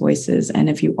everyone's voices and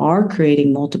if you are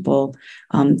creating multiple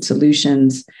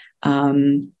solutions,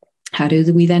 how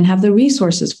do we then have the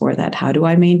resources for that? How do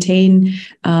I maintain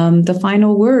the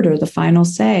final word or the final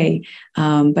say?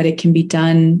 But it can be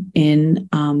done in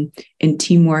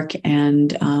teamwork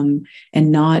and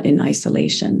not in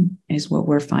isolation, is what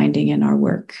we're finding in our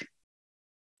work.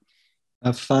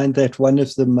 I find that one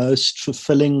of the most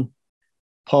fulfilling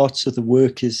parts of the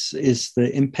work is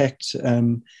the impact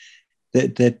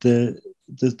that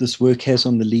this work has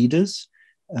on the leaders.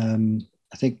 I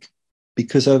think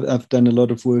because I've done a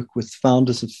lot of work with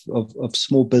founders of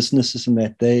small businesses, and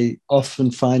that they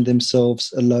often find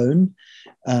themselves alone,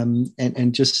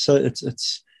 and just so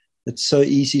it's so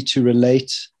easy to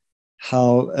relate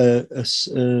how a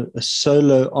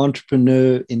solo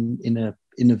entrepreneur in a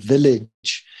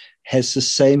village has the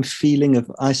same feeling of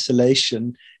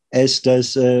isolation as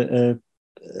does a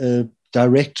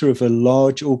director of a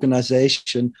large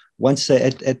organization once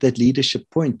they're at that leadership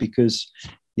point, because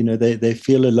they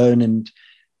feel alone and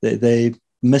they're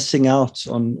missing out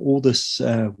on all this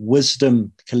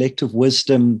wisdom, collective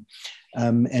wisdom,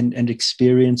 and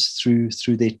experience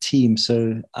through their team.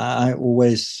 So I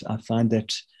find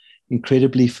that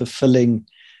incredibly fulfilling,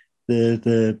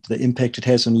 the impact it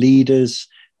has on leaders,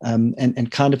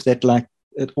 and kind of that, like,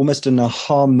 almost an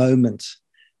aha moment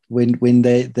when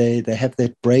they have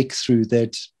that breakthrough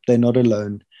that they're not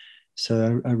alone.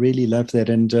 So I really love that.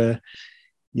 And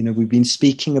we've been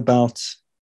speaking about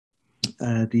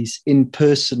these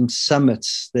in-person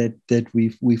summits that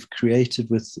we've created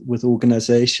with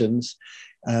organizations,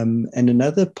 and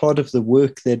another part of the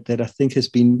work that I think has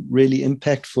been really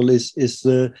impactful is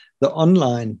the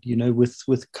online.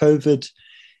 With COVID,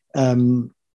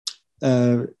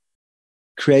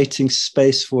 creating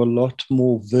space for a lot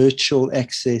more virtual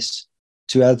access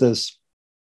to others.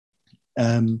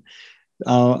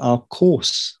 Our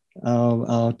course,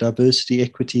 our diversity,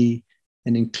 equity,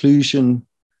 and inclusion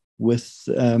with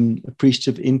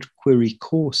appreciative inquiry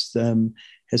course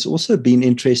has also been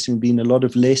interesting, been a lot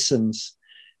of lessons.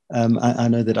 I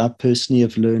know that I personally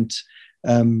have learned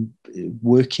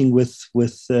working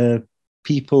with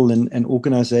people and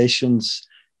organizations.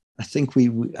 I think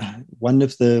one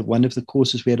of the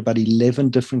courses, we had about 11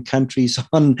 different countries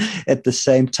on at the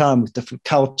same time, with different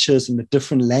cultures and the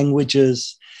different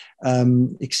languages,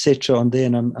 etc. on there.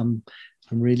 And I'm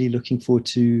really looking forward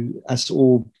to us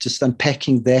all just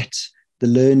unpacking that, the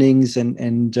learnings,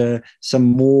 and some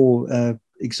more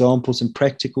examples and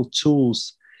practical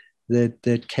tools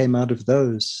that came out of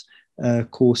those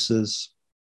courses.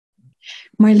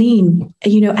 Marlene,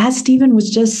 as Stephen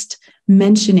was just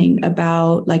mentioning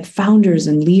about like founders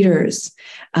and leaders,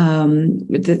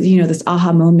 this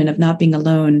aha moment of not being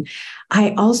alone,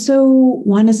 I also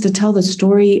want us to tell the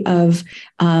story of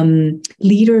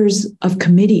leaders of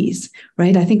committees,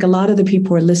 right? I think a lot of the people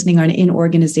who are listening are in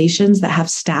organizations that have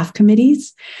staff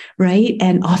committees, right?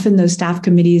 And often those staff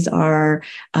committees are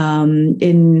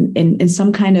in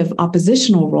some kind of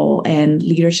oppositional role and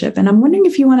leadership. And I'm wondering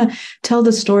if you want to tell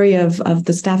the story of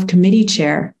the staff committee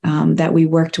chair that we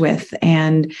worked with,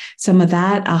 and some of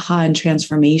that aha and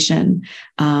transformation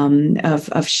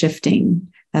of shifting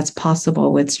that's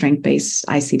possible with strength-based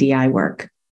ICDEI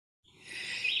work.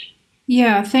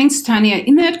 Yeah, thanks, Tanya.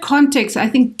 In that context, I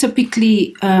think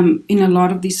typically in a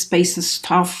lot of these spaces,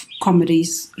 staff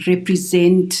committees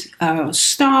represent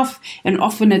staff, and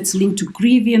often it's linked to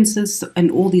grievances and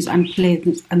all these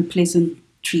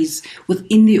unpleasantries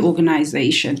within the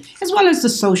organization, as well as the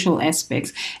social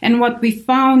aspects. And what we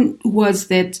found was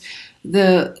that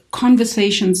the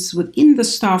conversations within the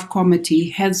staff committee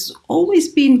has always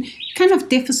been kind of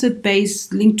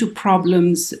deficit-based, linked to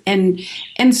problems. And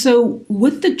so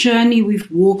with the journey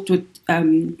we've walked with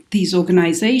these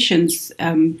organizations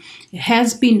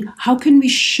has been, how can we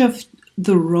shift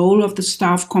the role of the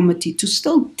staff committee to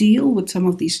still deal with some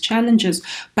of these challenges,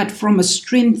 but from a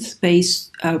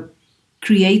strength-based,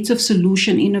 creative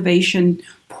solution, innovation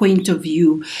point of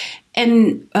view.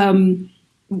 And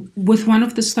with one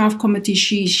of the staff committees,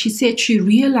 she said she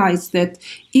realized that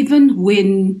even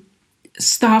when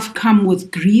staff come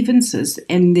with grievances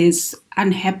and there's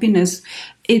unhappiness,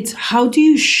 it's how do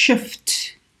you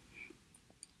shift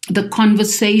the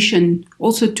conversation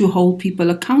also to hold people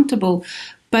accountable,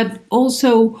 but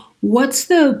also what's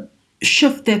the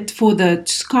shift that for the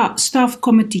staff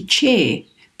committee chair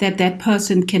that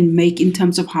person can make in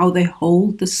terms of how they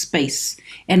hold the space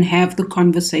and have the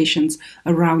conversations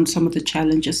around some of the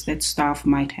challenges that staff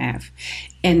might have.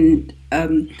 And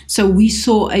so we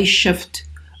saw a shift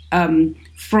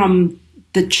from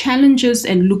the challenges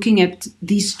and looking at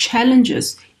these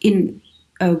challenges in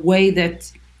a way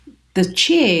that the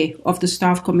chair of the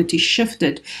staff committee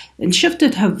shifted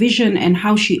her vision and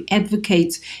how she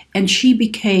advocates, and she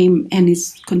became and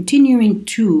is continuing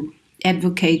to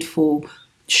advocate for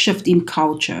shift in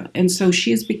culture. And so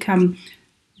she has become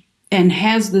and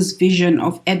has this vision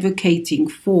of advocating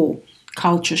for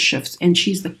culture shifts, and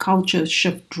she's the culture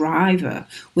shift driver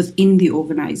within the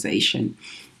organization.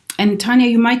 And Tanya,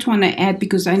 you might want to add,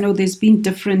 because I know there's been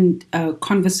different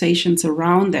conversations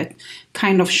around that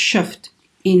kind of shift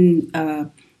in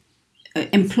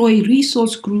employee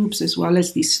resource groups as well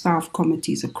as these staff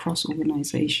committees across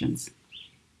organizations.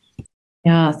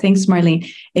 Yeah, thanks,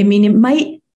 Marlene. I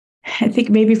mean, I think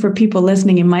maybe for people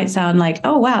listening, it might sound like,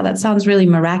 oh, wow, that sounds really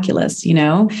miraculous.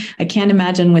 I can't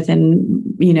imagine within,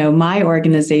 my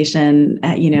organization,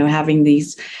 having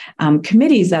these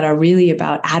committees that are really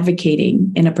about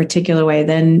advocating in a particular way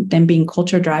than being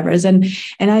culture drivers. And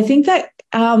I think that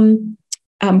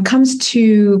comes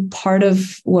to part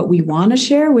of what we want to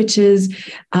share, which is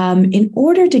in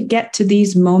order to get to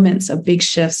these moments of big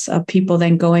shifts of people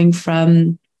then going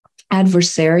from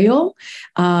adversarial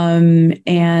and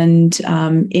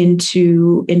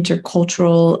into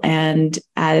intercultural and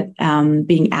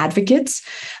being advocates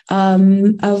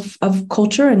of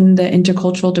culture and the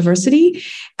intercultural diversity,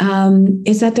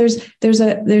 is that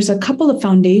there's a couple of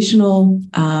foundational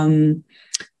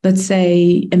let's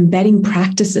say, embedding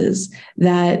practices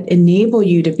that enable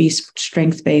you to be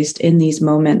strength-based in these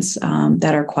moments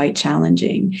that are quite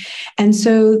challenging. And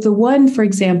so the one, for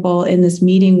example, in this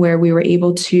meeting where we were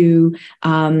able to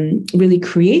really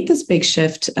create this big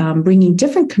shift, bringing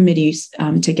different committees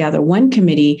together, one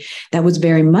committee that was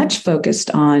very much focused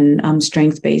on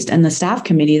strength-based, and the staff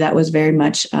committee that was very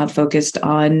much focused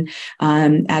on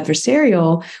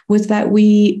adversarial, was that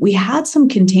we had some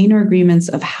container agreements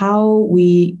of how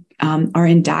we are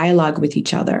in dialogue with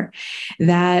each other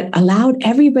that allowed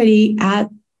everybody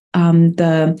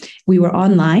we were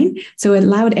online, so it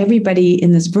allowed everybody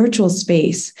in this virtual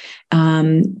space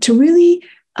to really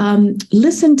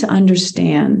listen to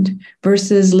understand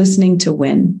versus listening to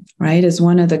win, right, is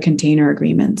one of the container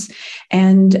agreements.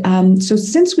 And so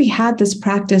since we had this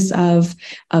practice of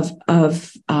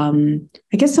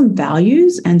I guess some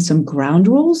values and some ground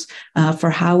rules for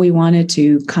how we wanted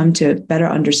to come to better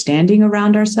understanding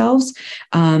around ourselves,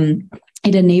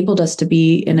 it enabled us to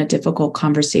be in a difficult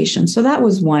conversation. So that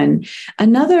was one.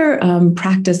 Another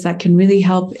practice that can really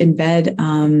help embed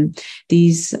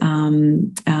these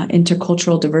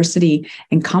intercultural diversity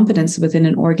and competence within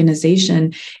an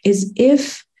organization is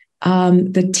if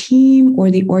the team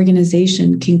or the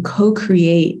organization can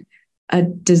co-create a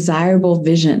desirable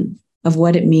vision of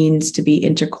what it means to be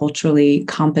interculturally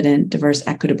competent, diverse,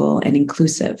 equitable, and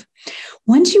inclusive.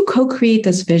 Once you co-create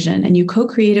this vision and you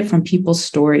co-create it from people's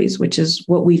stories, which is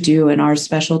what we do in our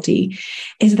specialty,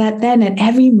 is that then at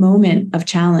every moment of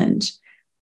challenge,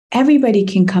 everybody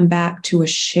can come back to a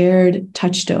shared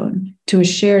touchstone, to a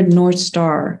shared North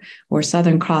Star or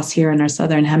Southern Cross here in our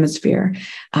Southern Hemisphere.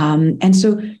 And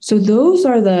so those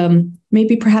are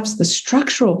maybe perhaps the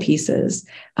structural pieces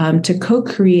to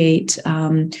co-create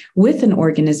with an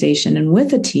organization and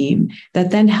with a team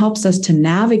that then helps us to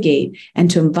navigate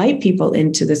and to invite people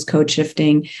into this code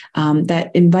shifting,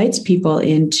 that invites people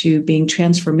into being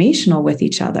transformational with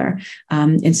each other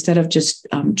instead of just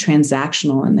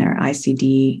transactional in their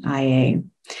ICDEI.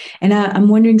 And I'm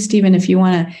wondering, Stephen, if you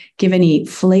want to give any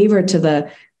flavor to the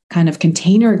kind of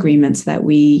container agreements that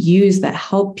we use that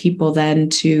help people then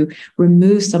to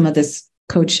remove some of this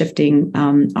code shifting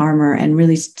armor and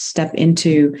really step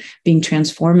into being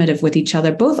transformative with each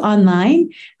other, both online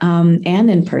and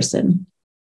in person.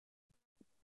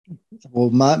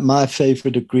 Well, my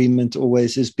favorite agreement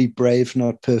always is be brave,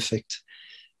 not perfect.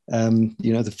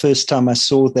 The first time I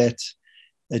saw that,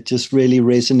 it just really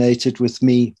resonated with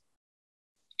me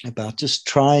about just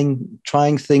trying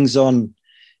things on.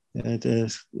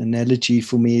 The analogy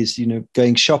for me is,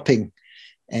 going shopping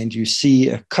and you see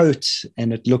a coat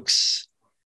and it looks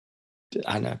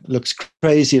I know, it looks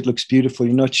crazy, it looks beautiful,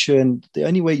 you're not sure. And the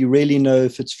only way you really know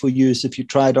if it's for you is if you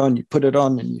try it on, you put it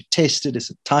on and you test it. Is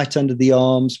it tight under the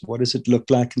arms? What does it look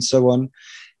like? And so on.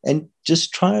 And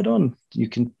just try it on. You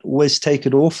can always take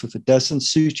it off if it doesn't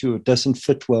suit you or it doesn't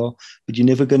fit well, but you're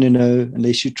never going to know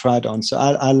unless you try it on. So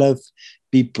I love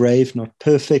be brave, not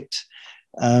perfect.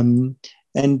 And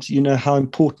you know how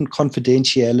important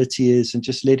confidentiality is, and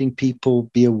just letting people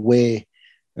be aware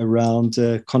around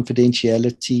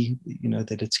confidentiality, you know,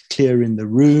 that it's clear in the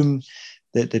room,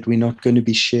 that we're not going to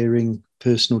be sharing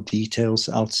personal details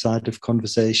outside of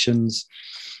conversations.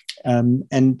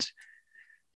 And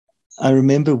I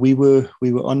remember we were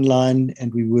online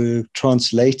and we were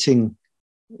translating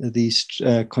these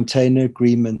container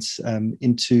agreements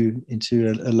into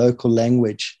a local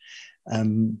language,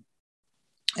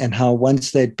 and how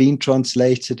once they'd been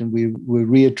translated and we were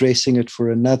readdressing it for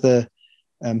another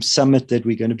summit that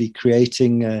we're going to be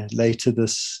creating later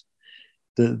this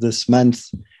month,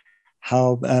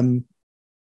 how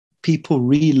people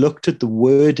re-looked at the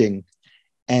wording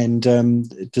and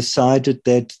decided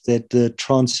that the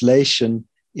translation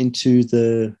into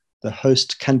the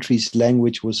host country's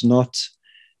language was not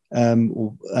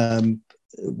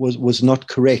was not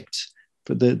correct,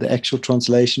 for the actual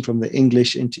translation from the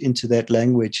English into that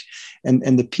language.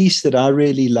 And the piece that I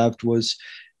really loved was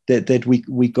that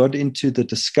we got into the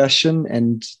discussion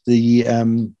and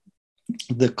the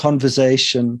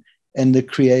conversation, and the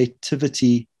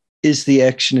creativity is the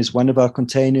action is one of our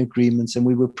container agreements. And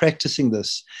we were practicing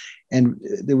this, and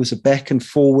there was a back and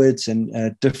forwards,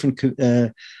 and different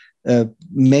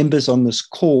members on this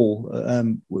call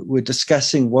were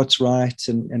discussing what's right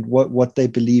and what they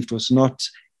believed was not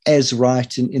as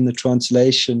right in the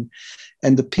translation.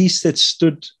 And the piece that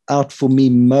stood out for me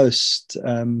most,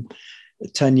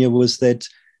 Tanya, was that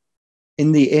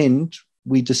in the end,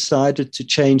 we decided to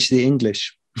change the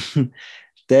English.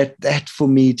 that for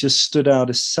me just stood out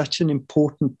as such an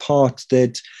important part,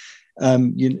 that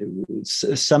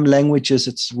some languages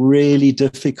it's really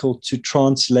difficult to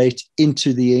translate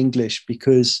into the English,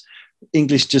 because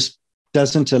English just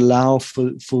doesn't allow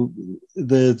for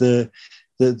the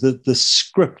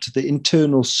script, the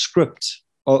internal script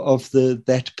of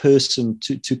that person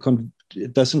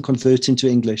it doesn't convert into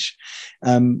English.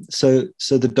 So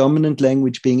the dominant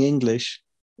language being English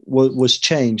was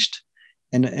changed.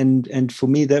 And for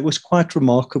me, that was quite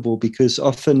remarkable, because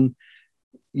often,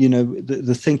 you know,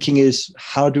 the thinking is,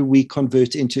 how do we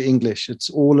convert into English? It's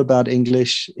all about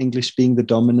English being the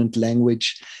dominant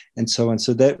language, and so on.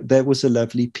 So that was a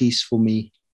lovely piece for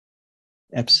me.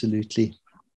 Absolutely.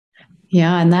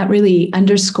 Yeah, and that really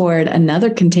underscored another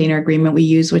container agreement we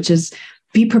use, which is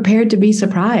be prepared to be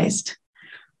surprised,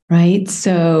 right?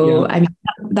 So, yeah. I mean,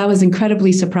 that was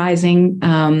incredibly surprising.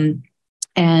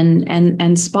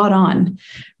 And spot on,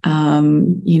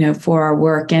 you know, for our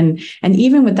work. And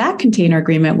even with that container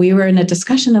agreement, we were in a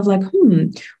discussion of like,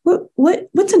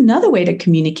 what's another way to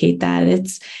communicate that?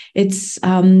 It's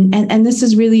and this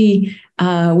is really,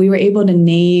 we were able to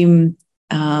name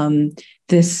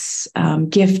this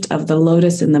gift of the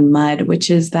lotus in the mud, which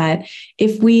is that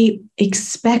if we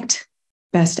expect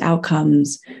best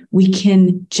outcomes, we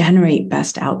can generate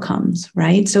best outcomes,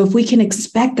 right? So if we can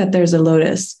expect that there's a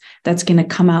lotus that's going to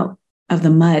come out of the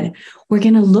mud, we're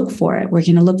going to look for it. We're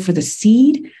going to look for the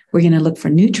seed. We're going to look for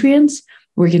nutrients.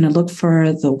 We're going to look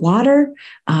for the water.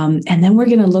 And then we're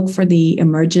going to look for the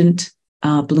emergent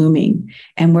blooming.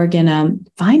 And we're going to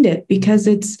find it because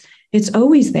it's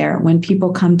always there when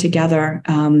people come together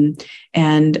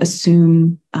and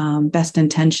assume best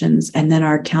intentions and then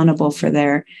are accountable for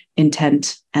their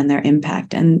intent and their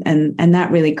impact. And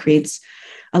that really creates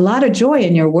a lot of joy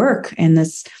in your work in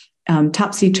this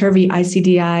topsy-turvy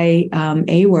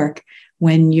ICDEI work,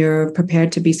 when you're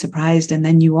prepared to be surprised, and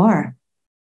then you are.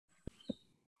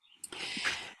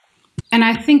 And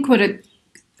I think what it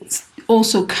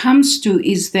also comes to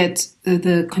is that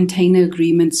the container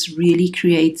agreements really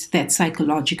create that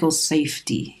psychological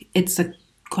safety. It's a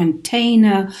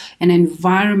container, an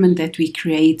environment that we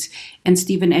create. And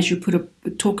Stephen, as you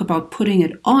talk about putting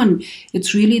it on,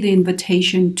 it's really the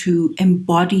invitation to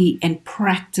embody and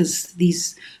practice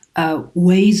these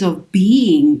ways of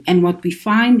being. And what we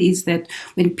find is that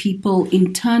when people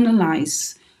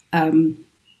internalize and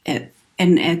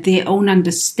their own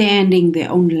understanding,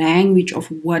 their own language of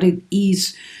what it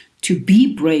is to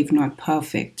be brave, not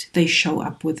perfect, they show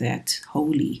up with that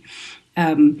wholly.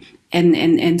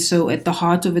 And so at the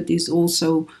heart of it is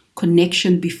also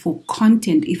connection before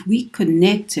content. If we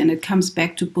connect, and it comes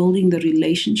back to building the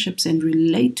relationships and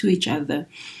relate to each other,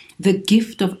 the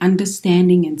gift of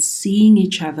understanding and seeing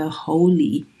each other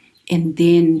wholly, and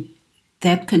then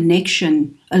that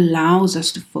connection allows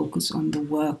us to focus on the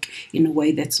work in a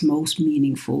way that's most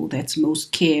meaningful, that's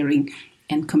most caring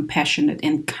and compassionate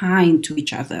and kind to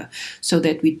each other, so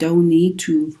that we don't need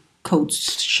to code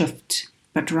shift,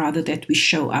 but rather that we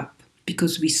show up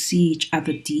because we see each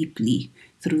other deeply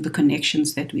through the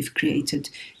connections that we've created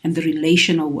and the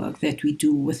relational work that we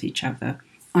do with each other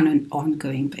on an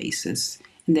ongoing basis.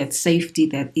 And that safety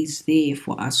that is there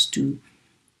for us to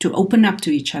open up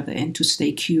to each other and to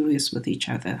stay curious with each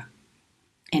other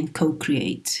and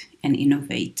co-create and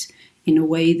innovate in a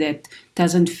way that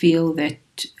doesn't feel that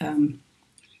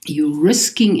you're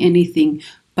risking anything,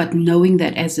 but knowing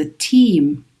that as a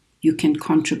team, you can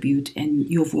contribute and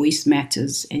your voice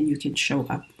matters and you can show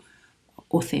up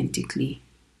authentically.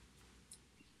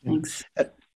 Thanks.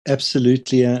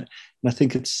 Absolutely. And I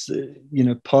think it's,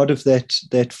 part of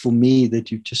that for me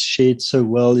that you've just shared so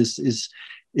well is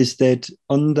that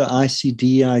on the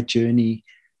ICDEI journey,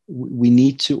 we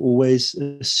need to always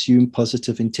assume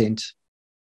positive intent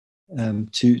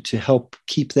to help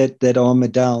keep that armor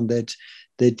down, that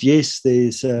yes,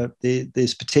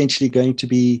 there's potentially going to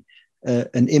be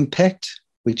an impact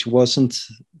which wasn't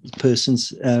the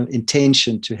person's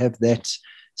intention to have that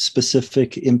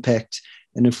specific impact.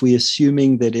 And if we're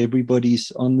assuming that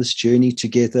everybody's on this journey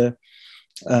together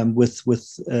with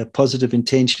positive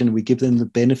intention, we give them the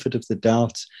benefit of the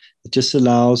doubt, it just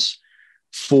allows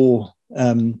for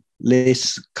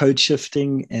less code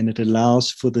shifting, and it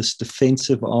allows for this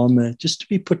defensive armor just to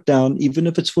be put down, even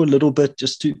if it's for a little bit,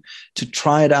 just to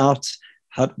try it out.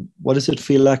 What does it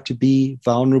feel like to be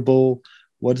vulnerable?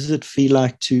 What does it feel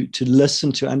like to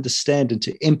listen, to understand, and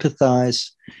to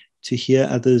empathize, to hear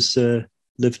others'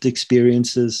 lived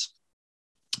experiences?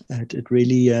 It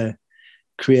really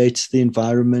creates the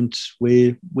environment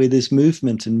where there's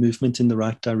movement and movement in the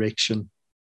right direction.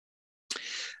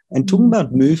 And talking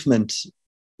about movement,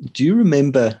 do you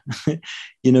remember,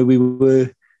 we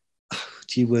were,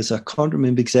 I can't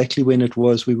remember exactly when it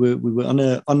was. We were on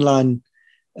an online,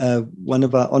 one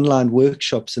of our online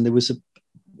workshops, and there was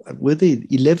were there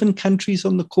 11 countries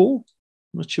on the call?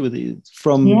 I'm not sure whether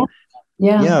from,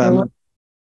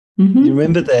 Mm-hmm. You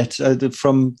remember that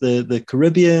from the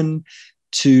Caribbean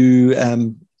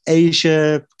to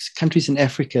Asia, countries in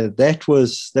Africa. That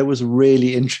was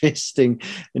really interesting.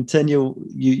 And Tanya,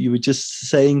 you were just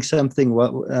saying something.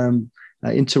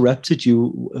 I interrupted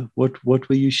you. What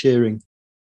were you sharing?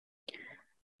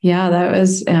 Yeah, that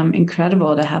was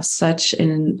incredible to have such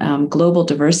an global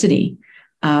diversity,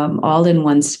 all in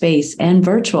one space and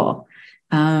virtual.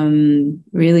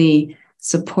 Really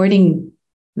supporting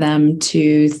them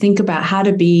to think about how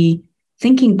to be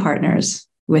thinking partners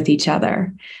with each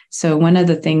other. So one of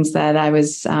the things that I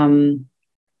was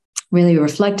really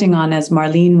reflecting on as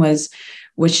Marlene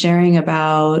was sharing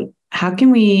about how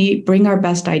can we bring our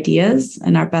best ideas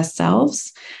and our best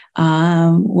selves.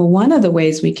 Well, one of the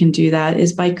ways we can do that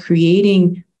is by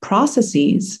creating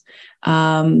processes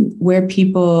where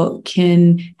people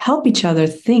can help each other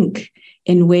think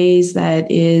in ways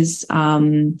that is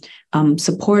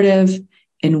supportive,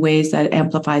 in ways that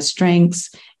amplify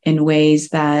strengths, in ways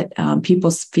that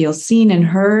people feel seen and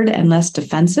heard and less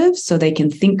defensive, so they can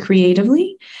think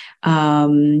creatively.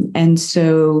 And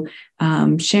so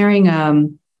sharing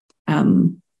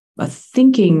a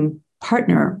thinking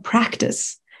partner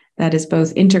practice that is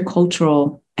both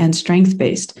intercultural and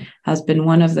strength-based has been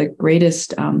one of the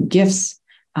greatest gifts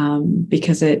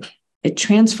because it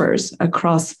transfers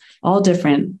across all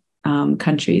different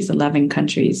countries, 11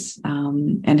 countries,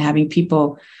 and having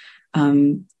people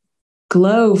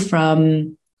glow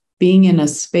from being in a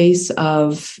space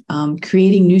of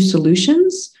creating new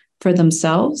solutions for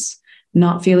themselves,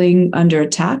 not feeling under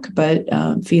attack, but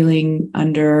feeling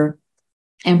under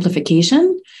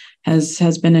amplification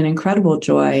has been an incredible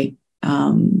joy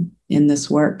in this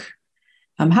work.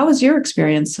 How was your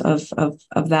experience of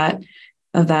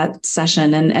that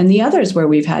session and the others where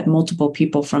we've had multiple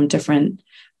people from different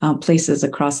places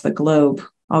across the globe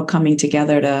all coming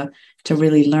together to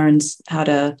really learn how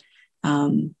to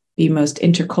be most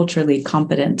interculturally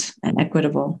competent and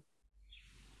equitable?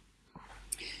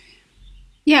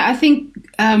 Yeah, I think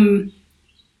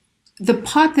the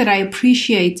part that I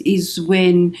appreciate is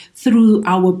when through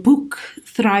our book,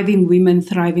 Thriving Women,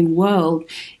 Thriving World,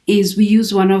 is we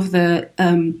use one of the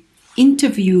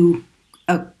interview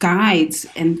guides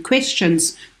and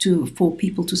questions for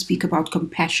people to speak about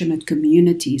compassionate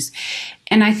communities.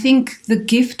 And I think the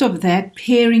gift of that,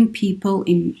 pairing people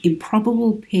in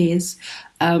improbable pairs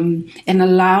and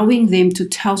allowing them to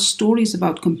tell stories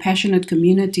about compassionate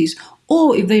communities,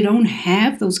 or if they don't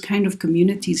have those kind of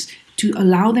communities, to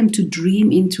allow them to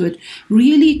dream into it,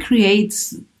 really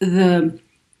creates the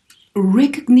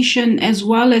recognition as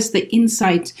well as the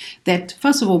insight that,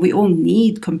 first of all, we all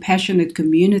need compassionate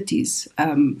communities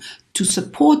to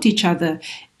support each other.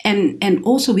 And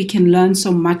also we can learn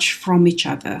so much from each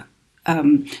other.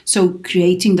 So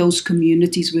creating those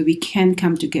communities where we can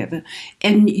come together.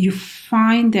 And you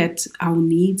find that our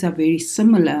needs are very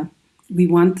similar. We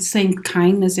want the same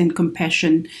kindness and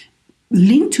compassion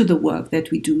linked to the work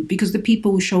that we do, because the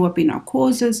people who show up in our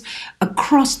causes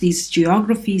across these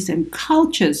geographies and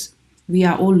cultures, we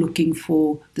are all looking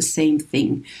for the same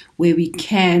thing, where we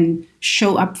can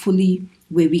show up fully,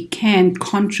 where we can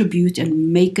contribute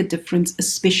and make a difference,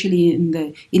 especially in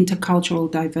the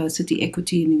intercultural diversity,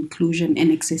 equity and inclusion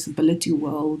and accessibility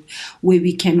world, where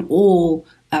we can all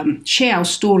share our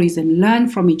stories and learn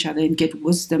from each other and get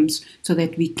wisdoms so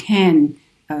that we can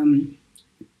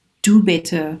do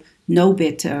better, know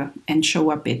better, and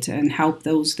show up better and help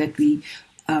those that we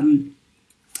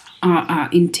are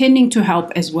intending to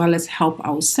help, as well as help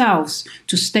ourselves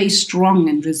to stay strong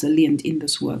and resilient in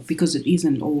this work, because it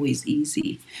isn't always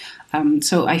easy.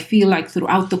 So I feel like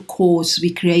throughout the course, we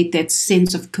create that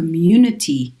sense of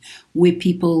community where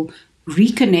people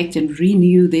reconnect and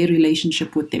renew their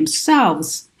relationship with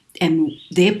themselves and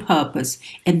their purpose,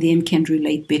 and then can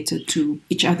relate better to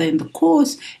each other in the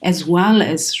course, as well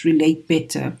as relate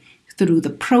better through the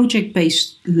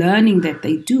project-based learning that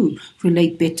they do,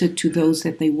 relate better to those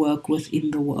that they work with in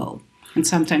the world. And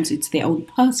sometimes it's their own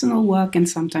personal work, and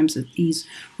sometimes it is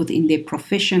within their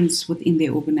professions, within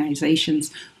their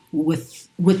organizations, with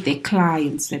their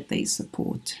clients that they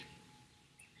support.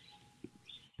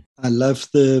 I love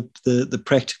the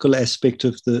practical aspect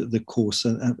of the course.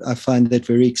 I find that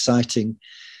very exciting.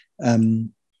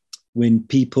 When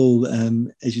people,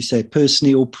 as you say,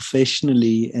 personally or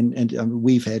professionally, and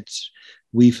we've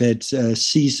had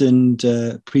seasoned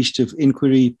appreciative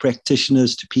inquiry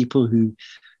practitioners to people who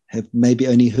have maybe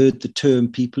only heard the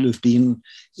term, people who've been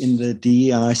in the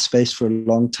DEI space for a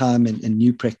long time, and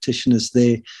new practitioners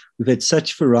there. We've had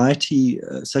such a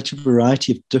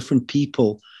variety of different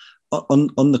people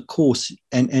on the course,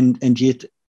 and yet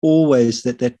always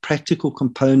that practical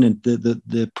component,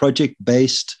 the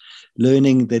project-based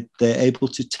learning that they're able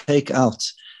to take out.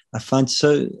 I find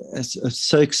so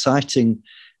exciting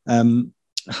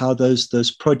how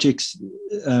those projects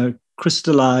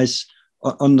crystallize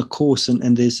on the course,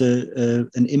 and there's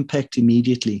an impact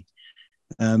immediately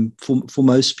for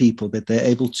most people, that they're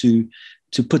able to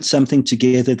put something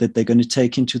together that they're going to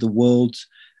take into the world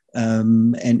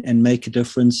and make a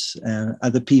difference.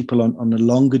 Other people on a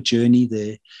longer journey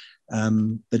there,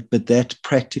 but that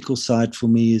practical side for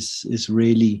me is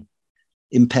really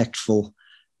impactful.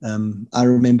 I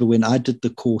remember when I did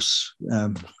the course,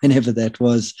 whenever that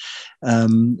was,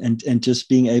 and just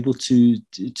being able to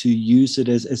use it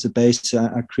as a base.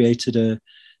 I created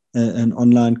an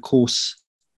online course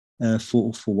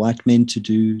for white men to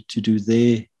do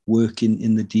their work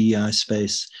in the DEI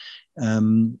space,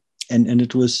 and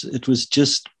it was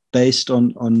just based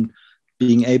on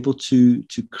being able to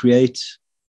create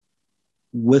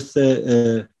with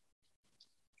the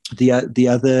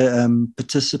other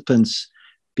participants,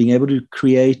 being able to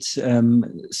create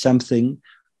something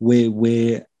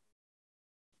where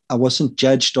I wasn't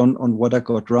judged on what I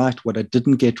got right, what I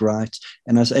didn't get right,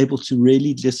 and I was able to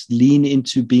really just lean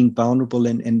into being vulnerable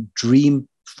and dream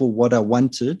for what I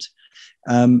wanted,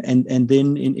 and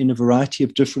then in a variety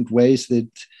of different ways that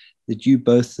you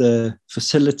both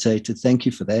facilitated. Thank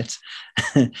you for that.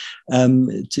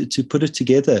 To put it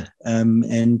together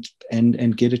and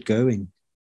get it going.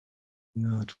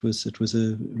 It was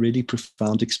a really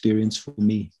profound experience for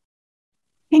me.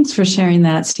 Thanks for sharing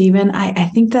that, Stephen. I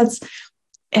think that's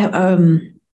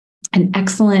an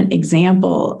excellent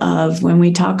example of when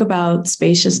we talk about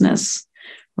spaciousness,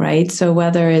 right? So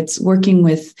whether it's working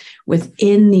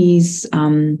within these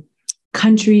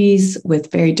countries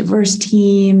with very diverse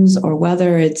teams, or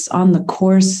whether it's on the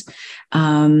course,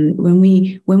 when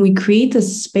we create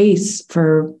this space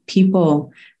for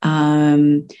people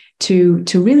to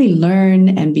really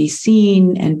learn and be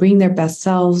seen and bring their best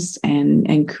selves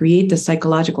and create the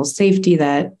psychological safety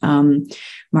that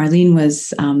Marlene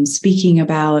was speaking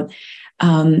about,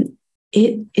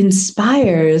 it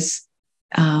inspires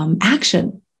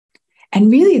action. And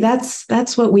really,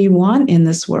 that's what we want in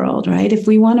this world, right? If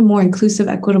we want a more inclusive,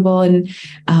 equitable, and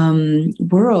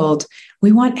world,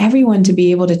 we want everyone to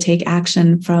be able to take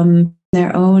action from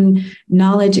their own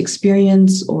knowledge,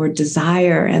 experience, or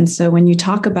desire. And so when you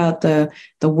talk about the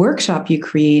workshop you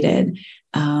created,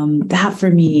 that for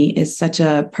me is such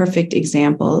a perfect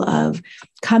example of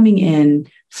coming in,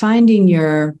 finding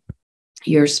your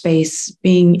your space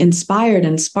being inspired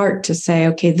and sparked to say,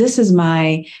 okay, this is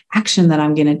my action that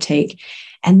I'm going to take.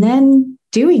 And then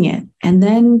doing it, and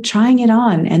then trying it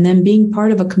on, and then being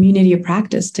part of a community of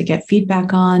practice to get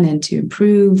feedback on and to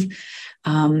improve.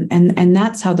 And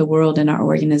that's how the world and our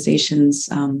organizations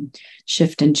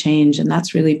shift and change. And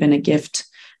that's really been a gift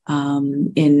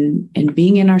in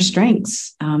being in our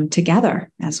strengths together,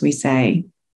 as we say.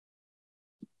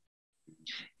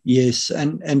 Yes,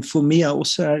 and for me,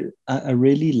 I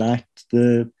really liked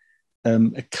the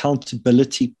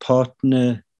accountability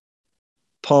partner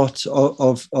part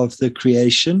of the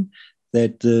creation,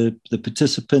 that the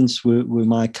participants were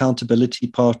my accountability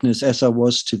partners as I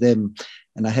was to them.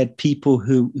 And I had people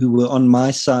who were on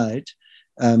my side,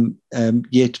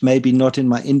 yet maybe not in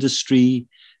my industry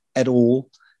at all,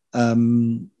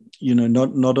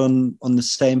 not on the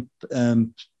same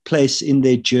place in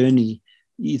their journey,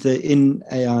 either in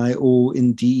AI or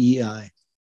in DEI.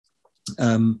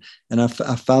 And I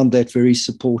found that very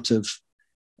supportive,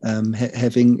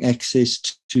 having access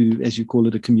to, as you call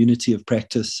it, a community of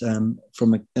practice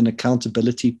from an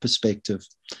accountability perspective.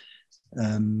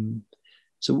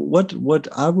 So what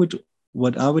I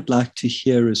would like to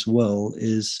hear as well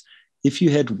is if you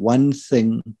had one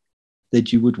thing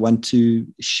that you would want to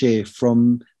share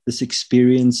from this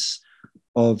experience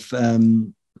of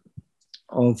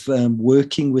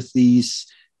working with these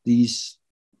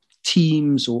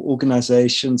teams or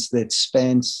organizations that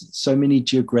span so many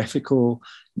geographical,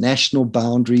 national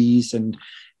boundaries,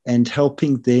 and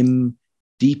helping them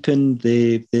deepen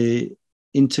their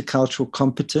intercultural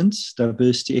competence,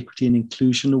 diversity, equity, and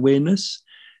inclusion awareness.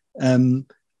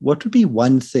 What would be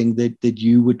one thing that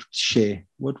you would share?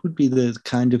 What would be the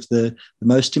kind of the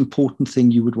most important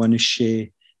thing you would want to share,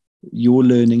 your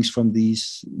learnings from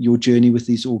your journey with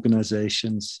these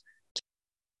organizations?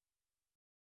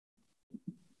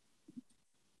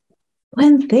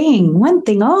 One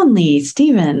thing only,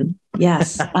 Stephen.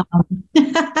 Yes.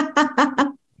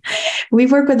 We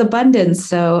work with abundance,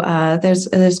 so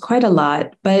there's quite a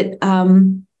lot. But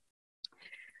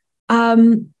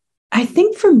I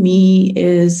think for me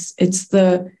it's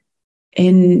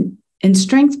in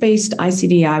strength-based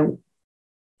ICDEI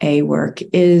work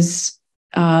is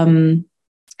and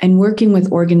working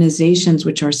with organizations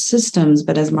which are systems,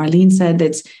 but as Marlene said,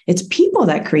 it's people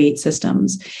that create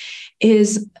systems,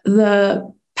 is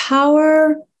the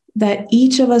power that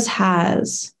each of us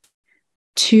has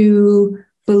to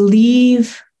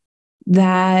believe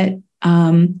that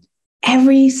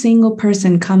every single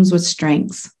person comes with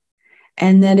strengths.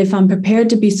 And that if I'm prepared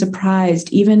to be surprised,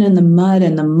 even in the mud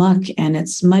and the muck and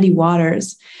its muddy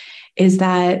waters, is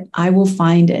that I will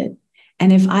find it.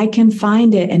 And if I can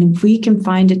find it, and if we can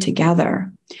find it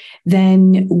together,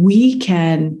 then we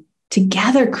can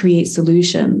together create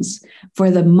solutions for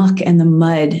the muck and the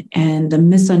mud and the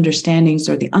misunderstandings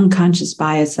or the unconscious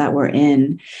bias that we're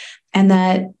in. And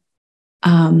that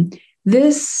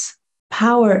this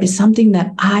power is something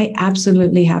that I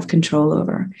absolutely have control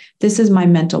over. This is my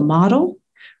mental model,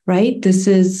 right? This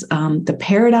is the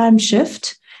paradigm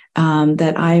shift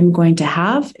that I'm going to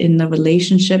have in the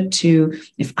relationship to,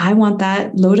 if I want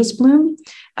that lotus bloom,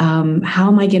 how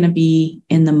am I going to be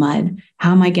in the mud?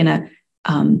 How am I going to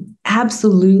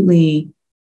absolutely,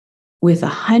 with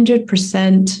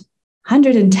 100%,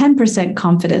 110%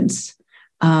 confidence,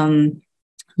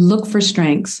 look for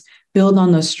strengths, build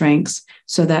on those strengths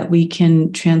so that we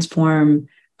can transform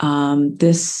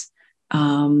this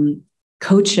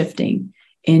code shifting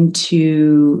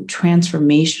into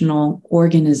transformational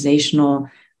organizational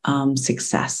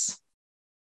success.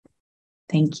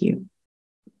 Thank you.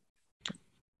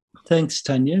 Thanks,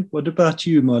 Tanya. What about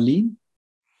you, Marlene?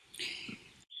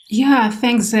 Yeah,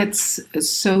 thanks. That's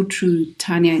so true,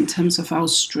 Tanya, in terms of our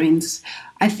strengths.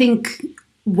 I think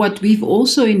what we've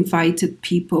also invited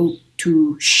people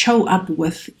to show up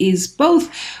with is both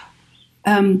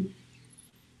their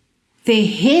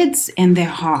heads and their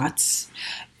hearts.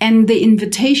 And the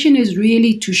invitation is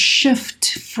really to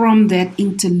shift from that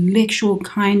intellectual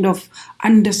kind of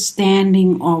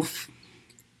understanding of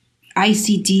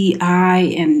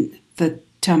ICDEI and the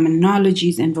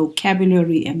terminologies and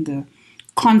vocabulary and the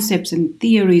concepts and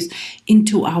theories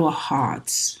into our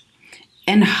hearts.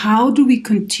 And how do we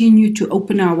continue to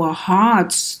open our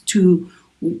hearts to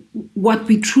what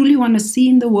we truly want to see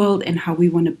in the world and how we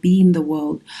want to be in the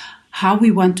world, how we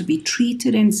want to be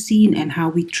treated and seen, and how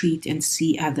we treat and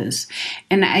see others.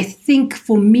 And I think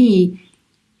for me,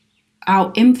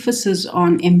 our emphasis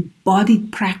on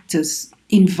embodied practice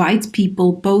invites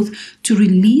people both to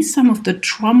release some of the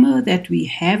trauma that we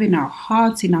have in our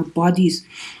hearts, in our bodies,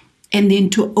 and then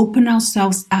to open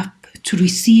ourselves up to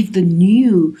receive the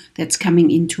new that's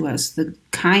coming into us, the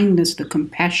kindness, the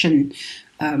compassion,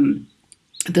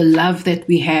 the love that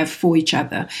we have for each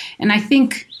other. And I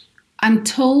think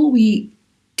until we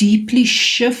deeply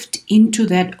shift into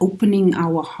that, opening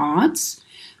our hearts,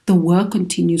 the work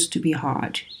continues to be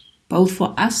hard, both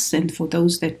for us and for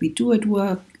those that we do it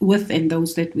work with and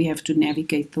those that we have to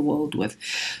navigate the world with.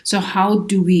 So how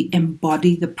do we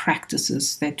embody the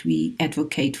practices that we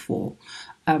advocate for?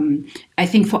 I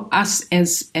think for us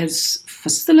as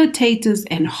facilitators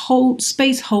and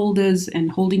space holders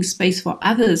and holding space for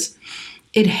others,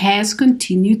 it has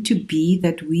continued to be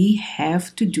that we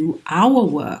have to do our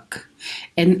work.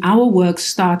 And our work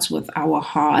starts with our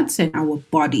hearts and our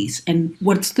bodies. And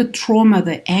what's the trauma,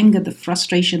 the anger, the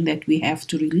frustration that we have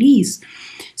to release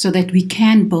so that we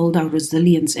can build our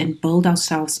resilience and build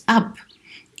ourselves up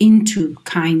into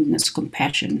kindness,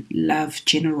 compassion, love,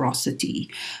 generosity.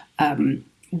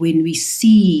 When we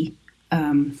see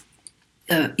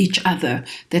each other,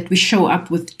 that we show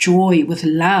up with joy, with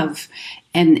love,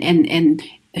 and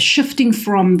shifting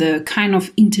from the kind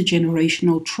of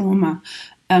intergenerational trauma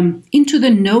into the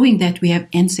knowing that we have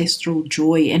ancestral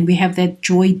joy and we have that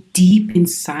joy deep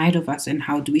inside of us, and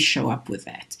how do we show up with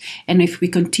that? And if we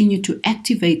continue to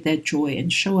activate that joy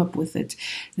and show up with it,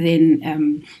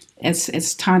 then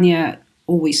as Tanya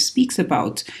always speaks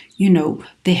about,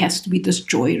 there has to be this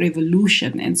joy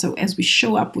revolution. And so as we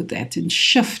show up with that and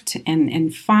shift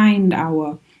and find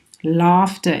our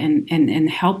laughter and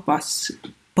help us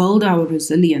build our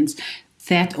resilience,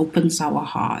 that opens our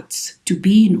hearts to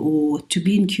be in awe, to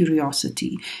be in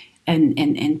curiosity,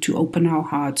 and to open our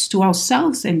hearts to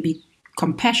ourselves and be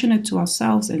compassionate to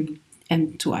ourselves and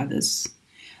to others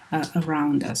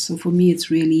around us. So for me,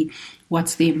 it's really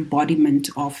what's the embodiment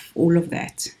of all of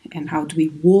that, and how do we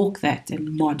walk that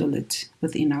and model it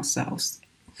within ourselves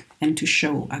and to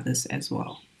show others as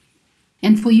well.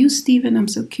 And for you, Stephen, I'm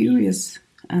so curious.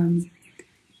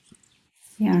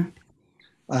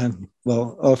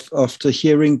 Well, after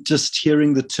hearing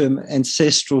the term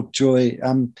ancestral joy,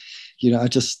 I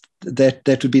just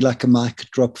that would be like a mic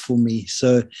drop for me.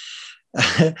 So,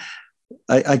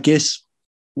 I guess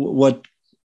what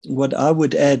I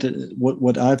would add,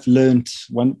 what I've learned,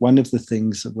 one of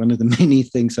the many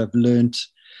things I've learned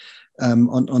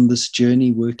on this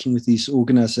journey working with these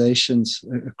organizations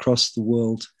across the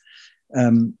world,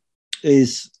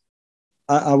 is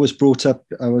I was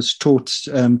taught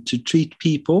to treat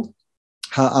people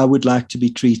how I would like to be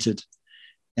treated.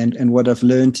 And what I've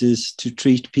learned is to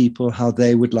treat people how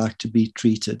they would like to be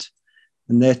treated.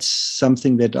 And that's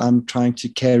something that I'm trying to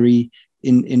carry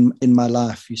in my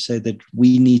life. You say that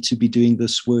we need to be doing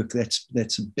this work.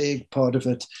 That's a big part of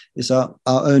it, is our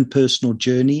own personal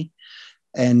journey.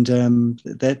 And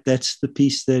that's the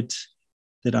piece that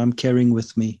I'm carrying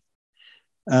with me.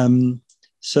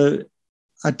 So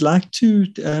I'd like to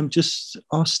just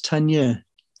ask Tanya,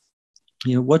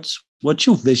 what's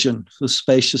your vision for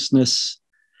spaciousness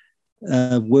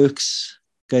works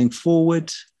going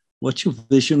forward? What's your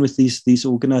vision with these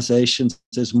organizations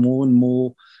as more and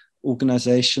more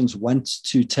organizations want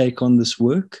to take on this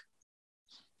work?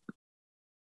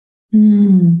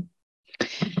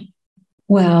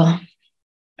 Well,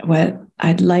 what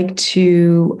I'd like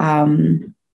to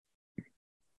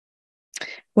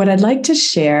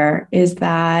share is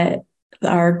that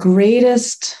our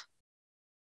greatest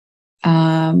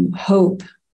hope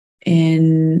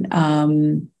in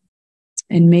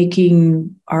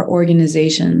making our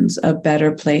organizations a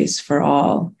better place for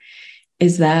all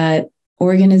is that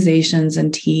organizations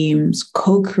and teams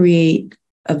co-create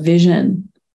a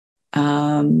vision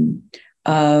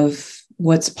of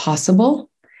what's possible,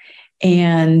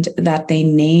 and that they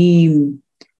name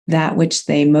that which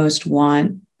they most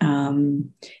want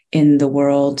in the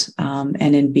world,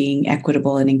 and in being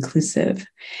equitable and inclusive.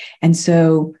 And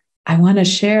so I want to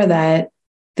share that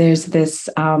there's this,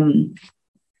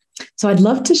 so I'd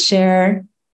love to share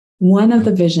one of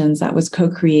the visions that was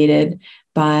co-created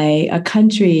by a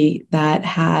country that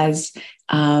has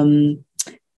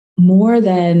more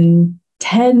than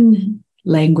 10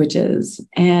 languages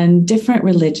and different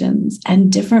religions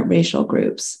and different racial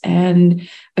groups and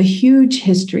a huge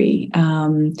history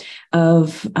of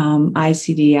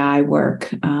ICDEI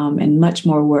work and much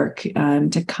more work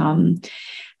to come.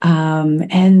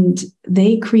 And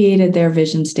they created their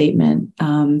vision statement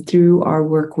through our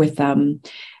work with them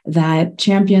that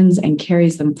champions and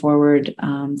carries them forward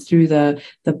through the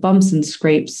bumps and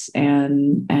scrapes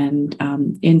and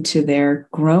into their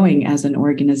growing as an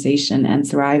organization and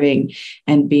thriving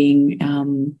and being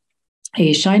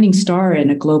a shining star in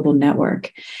a global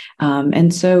network.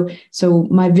 And so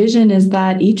my vision is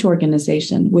that each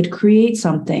organization would create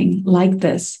something like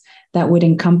this that would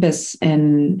encompass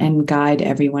and guide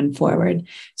everyone forward.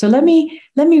 So let me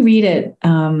read it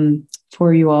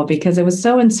for you all, because it was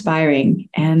so inspiring.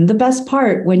 And the best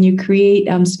part when you create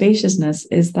spaciousness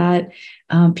is that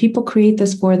people create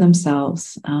this for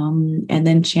themselves, and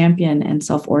then champion and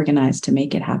self-organize to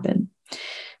make it happen.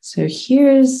 So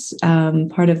here's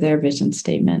part of their vision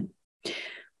statement.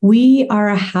 We are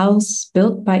a house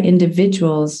built by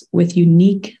individuals with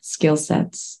unique skill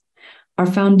sets. Our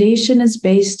foundation is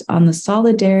based on the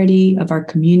solidarity of our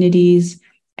communities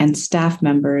and staff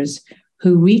members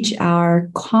who reach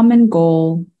our common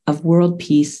goal of world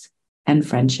peace and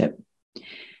friendship.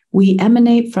 We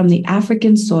emanate from the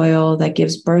African soil that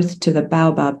gives birth to the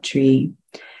baobab tree.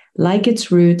 Like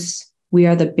its roots, we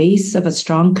are the base of a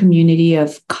strong community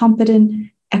of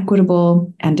competent,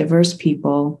 equitable, and diverse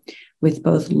people with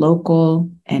both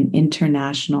local and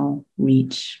international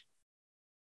reach.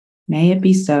 May it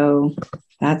be so.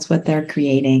 That's what they're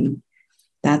creating.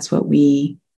 That's what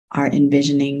we are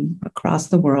envisioning across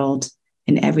the world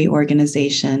in every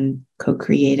organization,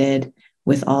 co-created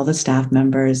with all the staff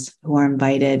members who are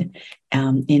invited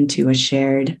into a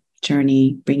shared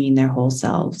journey, bringing their whole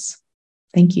selves.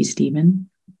 Thank you, Stephen.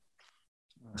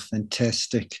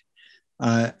 Fantastic.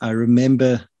 I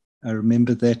remember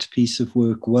that piece of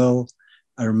work well.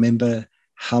 I remember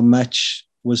how much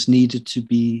was needed to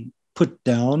be put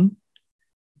down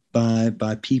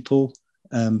by people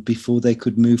before they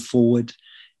could move forward,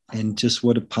 and just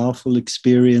what a powerful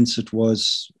experience it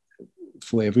was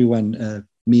for everyone,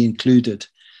 me included.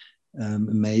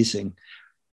 Amazing.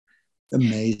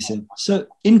 So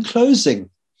in closing,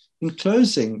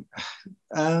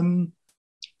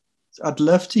 I'd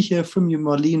love to hear from you,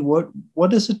 Marlene.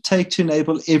 What does it take to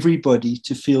enable everybody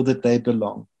to feel that they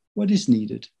belong? What is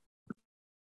needed?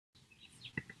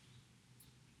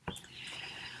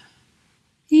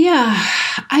 Yeah,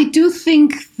 I do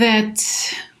think that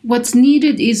what's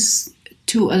needed is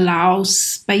to allow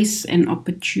space and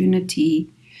opportunity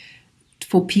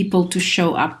for people to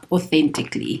show up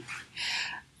authentically.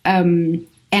 And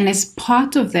as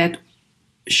part of that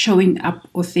showing up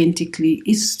authentically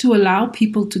is to allow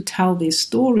people to tell their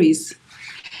stories.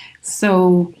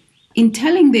 So in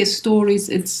telling their stories,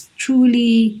 it's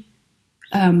truly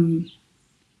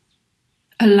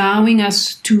allowing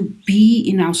us to be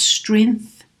in our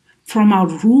strength from our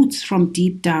roots, from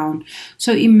deep down.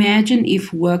 So imagine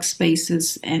if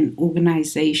workspaces and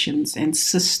organizations and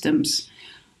systems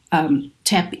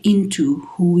tap into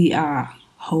who we are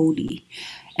wholly.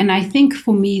 And I think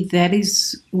for me, that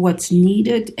is what's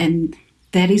needed, and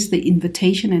that is the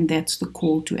invitation, and that's the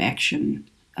call to action.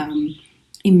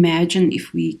 Imagine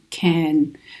if we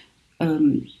can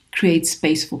create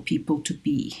space for people to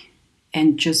be,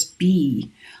 and just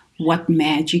be what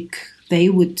magic they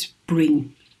would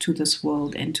bring to this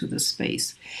world and to this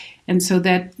space. And so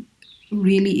that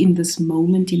really in this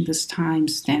moment, in this time,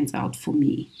 stands out for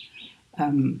me.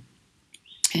 And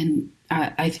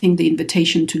I think the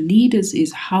invitation to leaders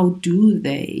is how do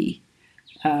they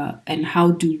and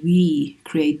how do we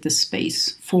create the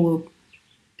space for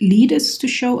leaders to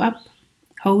show up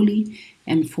wholly,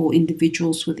 and for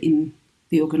individuals within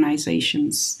the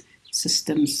organization's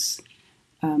systems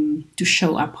to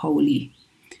show up wholly.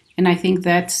 And I think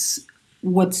that's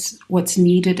what's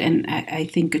needed, and I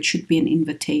think it should be an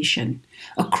invitation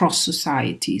across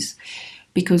societies,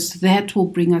 because that will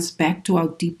bring us back to our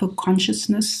deeper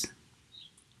consciousness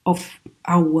of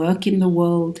our work in the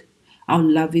world, our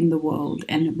love in the world,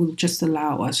 and it will just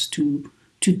allow us to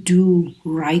do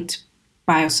right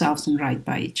by ourselves and right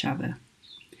by each other.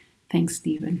 Thanks,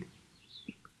 Stephen.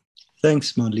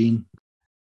 Thanks, Marlene.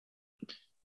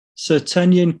 So,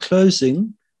 Tanya, in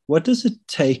closing, what does it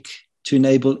take to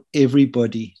enable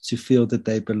everybody to feel that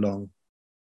they belong?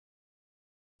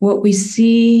 What we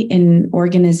see in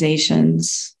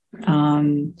organizations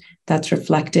that's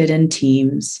reflected in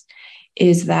teams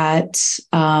is that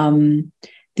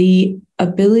the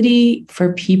ability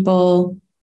for people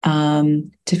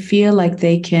to feel like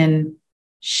they can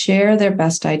share their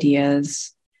best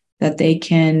ideas, that they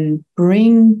can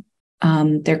bring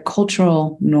their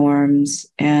cultural norms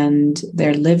and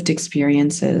their lived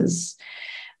experiences,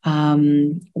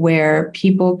 where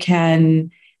people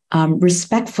can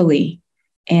respectfully,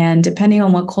 and depending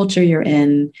on what culture you're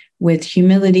in, with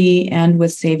humility and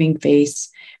with saving face,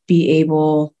 be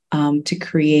able to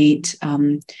create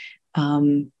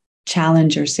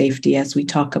challenger safety, as we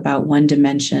talk about one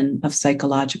dimension of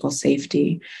psychological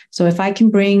safety. So if I can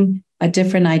bring a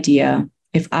different idea,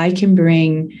 if I can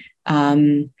bring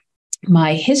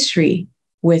my history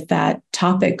with that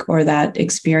topic or that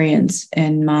experience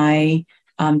in my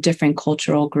different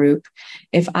cultural group,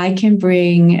 if I can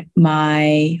bring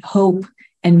my hope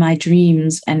and my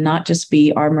dreams and not just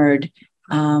be armored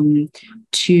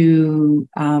to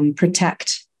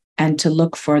protect and to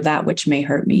look for that which may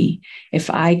hurt me, if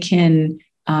I can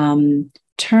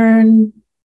turn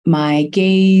my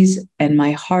gaze and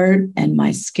my heart and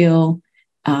my skill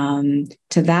to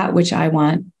that which I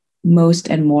want most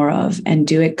and more of, and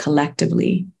do it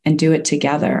collectively and do it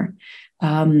together,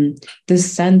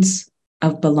 this sense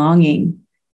of belonging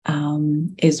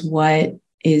is what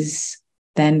is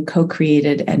then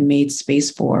co-created and made space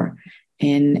for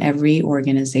in every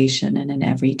organization and in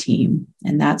every team.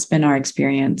 And that's been our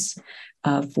experience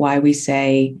of why we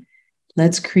say,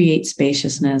 let's create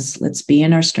spaciousness, let's be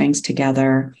in our strengths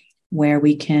together, where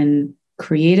we can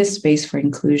create a space for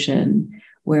inclusion,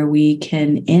 where we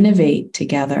can innovate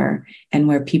together, and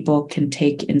where people can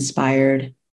take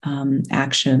inspired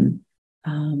action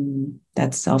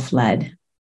that's self-led.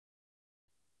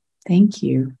 Thank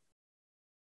you.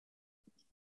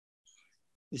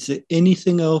 Is there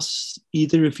anything else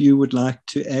either of you would like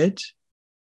to add?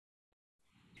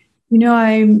 You know,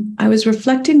 I was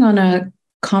reflecting on a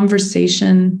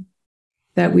conversation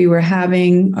that we were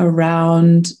having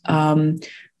around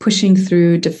pushing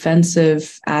through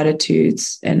defensive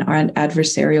attitudes and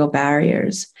adversarial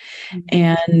barriers.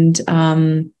 And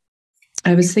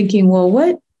I was thinking, well,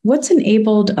 what's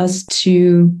enabled us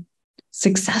to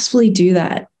successfully do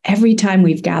that every time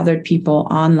we've gathered people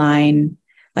online?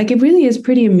 Like, it really is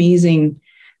pretty amazing.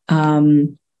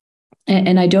 And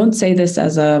I don't say this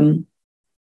as a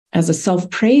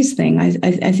self-praise thing.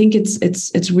 I think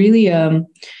it's really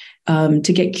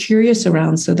to get curious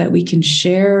around, so that we can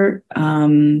share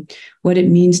what it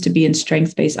means to be in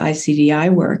strength-based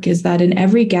ICDEI work, is that in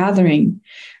every gathering,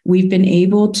 we've been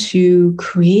able to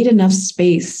create enough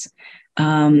space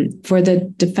for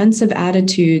the defensive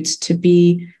attitudes to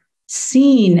be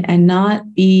seen and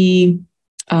not be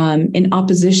in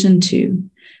opposition to,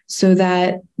 so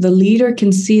that the leader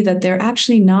can see that they're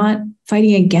actually not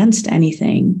fighting against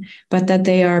anything, but that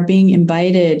they are being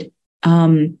invited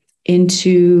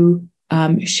into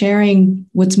sharing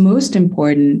what's most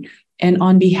important, and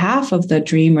on behalf of the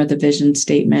dream or the vision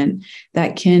statement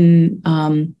that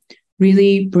can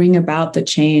really bring about the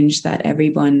change that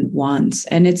everyone wants.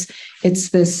 And it's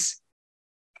this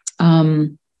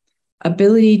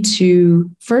ability to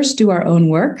first do our own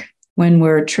work when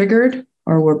we're triggered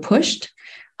or we're pushed,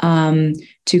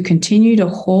 to continue to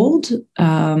hold,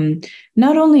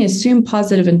 not only assume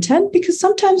positive intent, because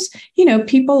sometimes,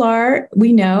 people are,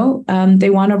 they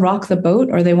want to rock the boat,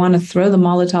 or they want to throw the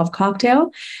Molotov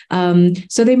cocktail.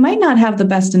 So they might not have the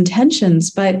best intentions,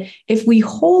 but if we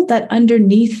hold that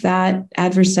underneath that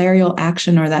adversarial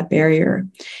action or that barrier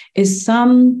is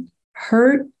some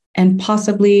hurt and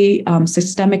possibly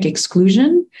systemic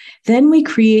exclusion, then we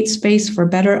create space for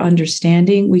better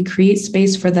understanding. We create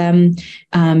space for them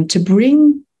to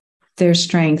bring their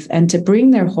strength and to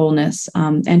bring their wholeness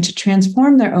and to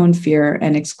transform their own fear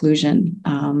and exclusion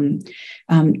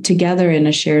together in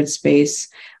a shared space,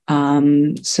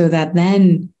 so that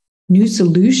then new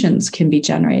solutions can be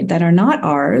generated that are not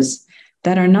ours,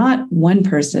 that are not one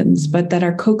person's, but that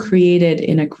are co-created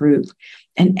in a group.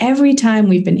 And every time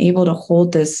we've been able to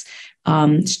hold this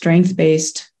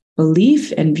strength-based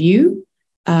belief and view,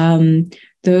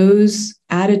 those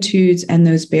attitudes and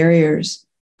those barriers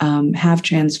have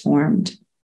transformed.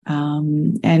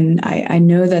 And I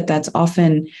know that that's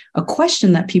often a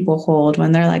question that people hold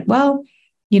when they're like, well,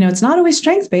 it's not always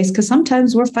strength-based, because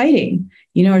sometimes we're fighting,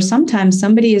 or sometimes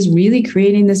somebody is really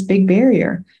creating this big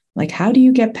barrier. Like, how do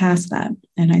you get past that?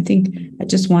 And I think I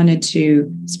just wanted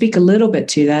to speak a little bit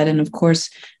to that. And of course,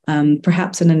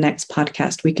 perhaps in the next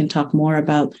podcast, we can talk more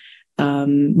about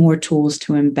more tools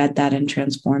to embed that and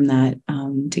transform that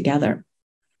together.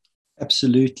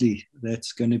 Absolutely.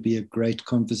 That's going to be a great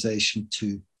conversation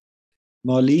too.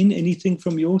 Marlene, anything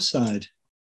from your side?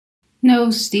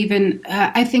 No, Stephen,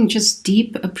 I think just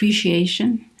deep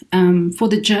appreciation for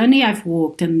the journey I've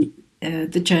walked, and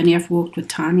the journey I've walked with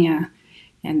Tanya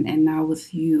and now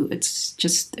with you. It's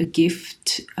just a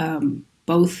gift,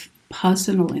 both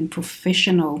personal and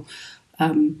professional,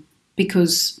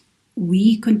 because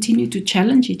we continue to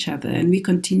challenge each other, and we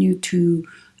continue to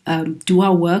do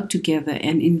our work together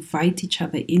and invite each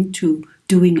other into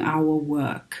doing our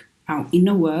work, our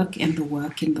inner work and the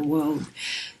work in the world.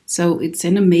 So it's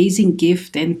an amazing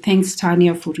gift. And thanks,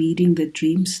 Tanya, for reading the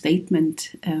dream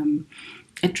statement.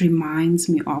 It reminds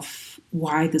me of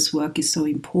why this work is so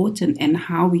important and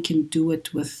how we can do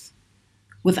it with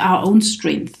our own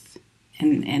strength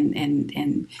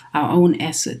and our own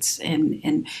assets,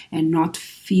 and not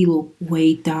feel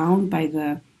weighed down by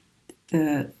the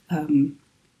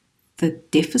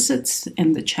deficits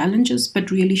and the challenges,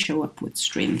 but really show up with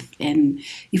strength. And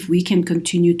if we can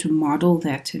continue to model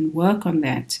that and work on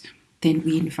that, then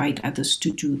we invite others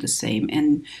to do the same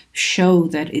and show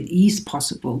that it is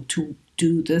possible to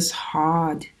do this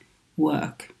hard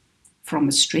work from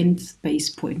a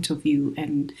strength-based point of view,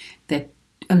 and that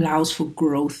allows for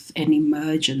growth and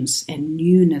emergence and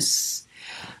newness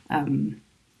in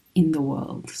the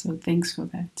world. So thanks for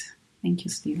that. Thank you,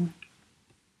 Stephen.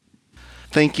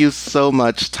 Thank you so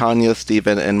much, Tanya,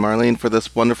 Stephen, and Marlene, for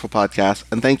this wonderful podcast.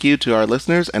 And thank you to our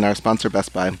listeners and our sponsor,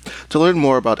 Best Buy. To learn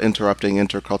more about interrupting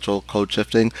intercultural code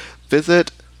shifting,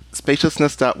 visit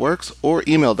spaciousness.works or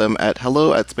email them at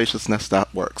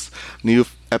hello@spaciousness.works. New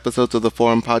episodes of the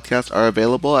Forum podcast are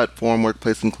available at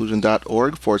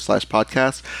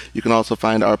forumworkplaceinclusion.org/podcast. You can also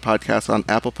find our podcast on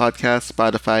Apple Podcasts,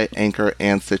 Spotify, Anchor,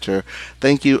 and Stitcher.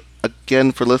 Thank you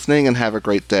again for listening, and have a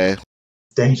great day.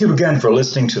 Thank you again for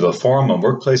listening to the Forum on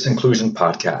Workplace Inclusion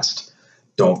podcast.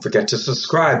 Don't forget to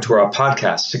subscribe to our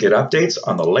podcast to get updates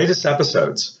on the latest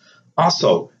episodes.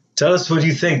 Also, tell us what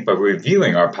you think by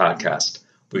reviewing our podcast.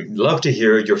 We'd love to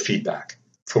hear your feedback.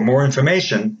 For more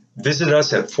information, visit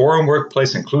us at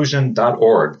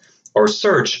forumworkplaceinclusion.org or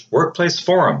search Workplace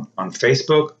Forum on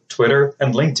Facebook, Twitter,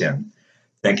 and LinkedIn.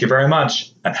 Thank you very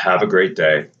much, and have a great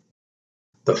day.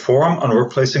 The Forum on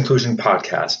Workplace Inclusion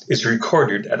podcast is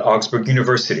recorded at Augsburg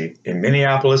University in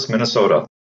Minneapolis, Minnesota.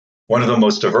 One of the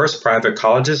most diverse private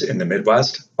colleges in the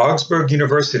Midwest, Augsburg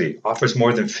University offers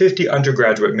more than 50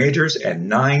 undergraduate majors and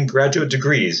 9 graduate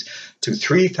degrees to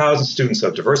 3,000 students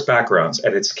of diverse backgrounds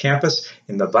at its campus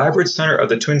in the vibrant center of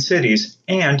the Twin Cities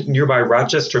and nearby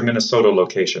Rochester, Minnesota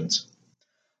locations.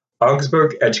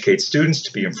 Augsburg educates students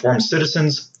to be informed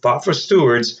citizens, thoughtful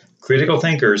stewards, critical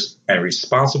thinkers, and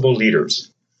responsible leaders.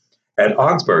 At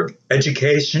Augsburg,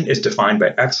 education is defined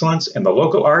by excellence in the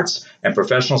local arts and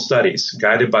professional studies,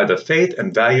 guided by the faith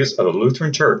and values of the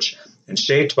Lutheran Church, and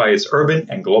shaped by its urban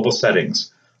and global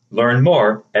settings. Learn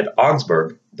more at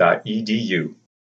augsburg.edu.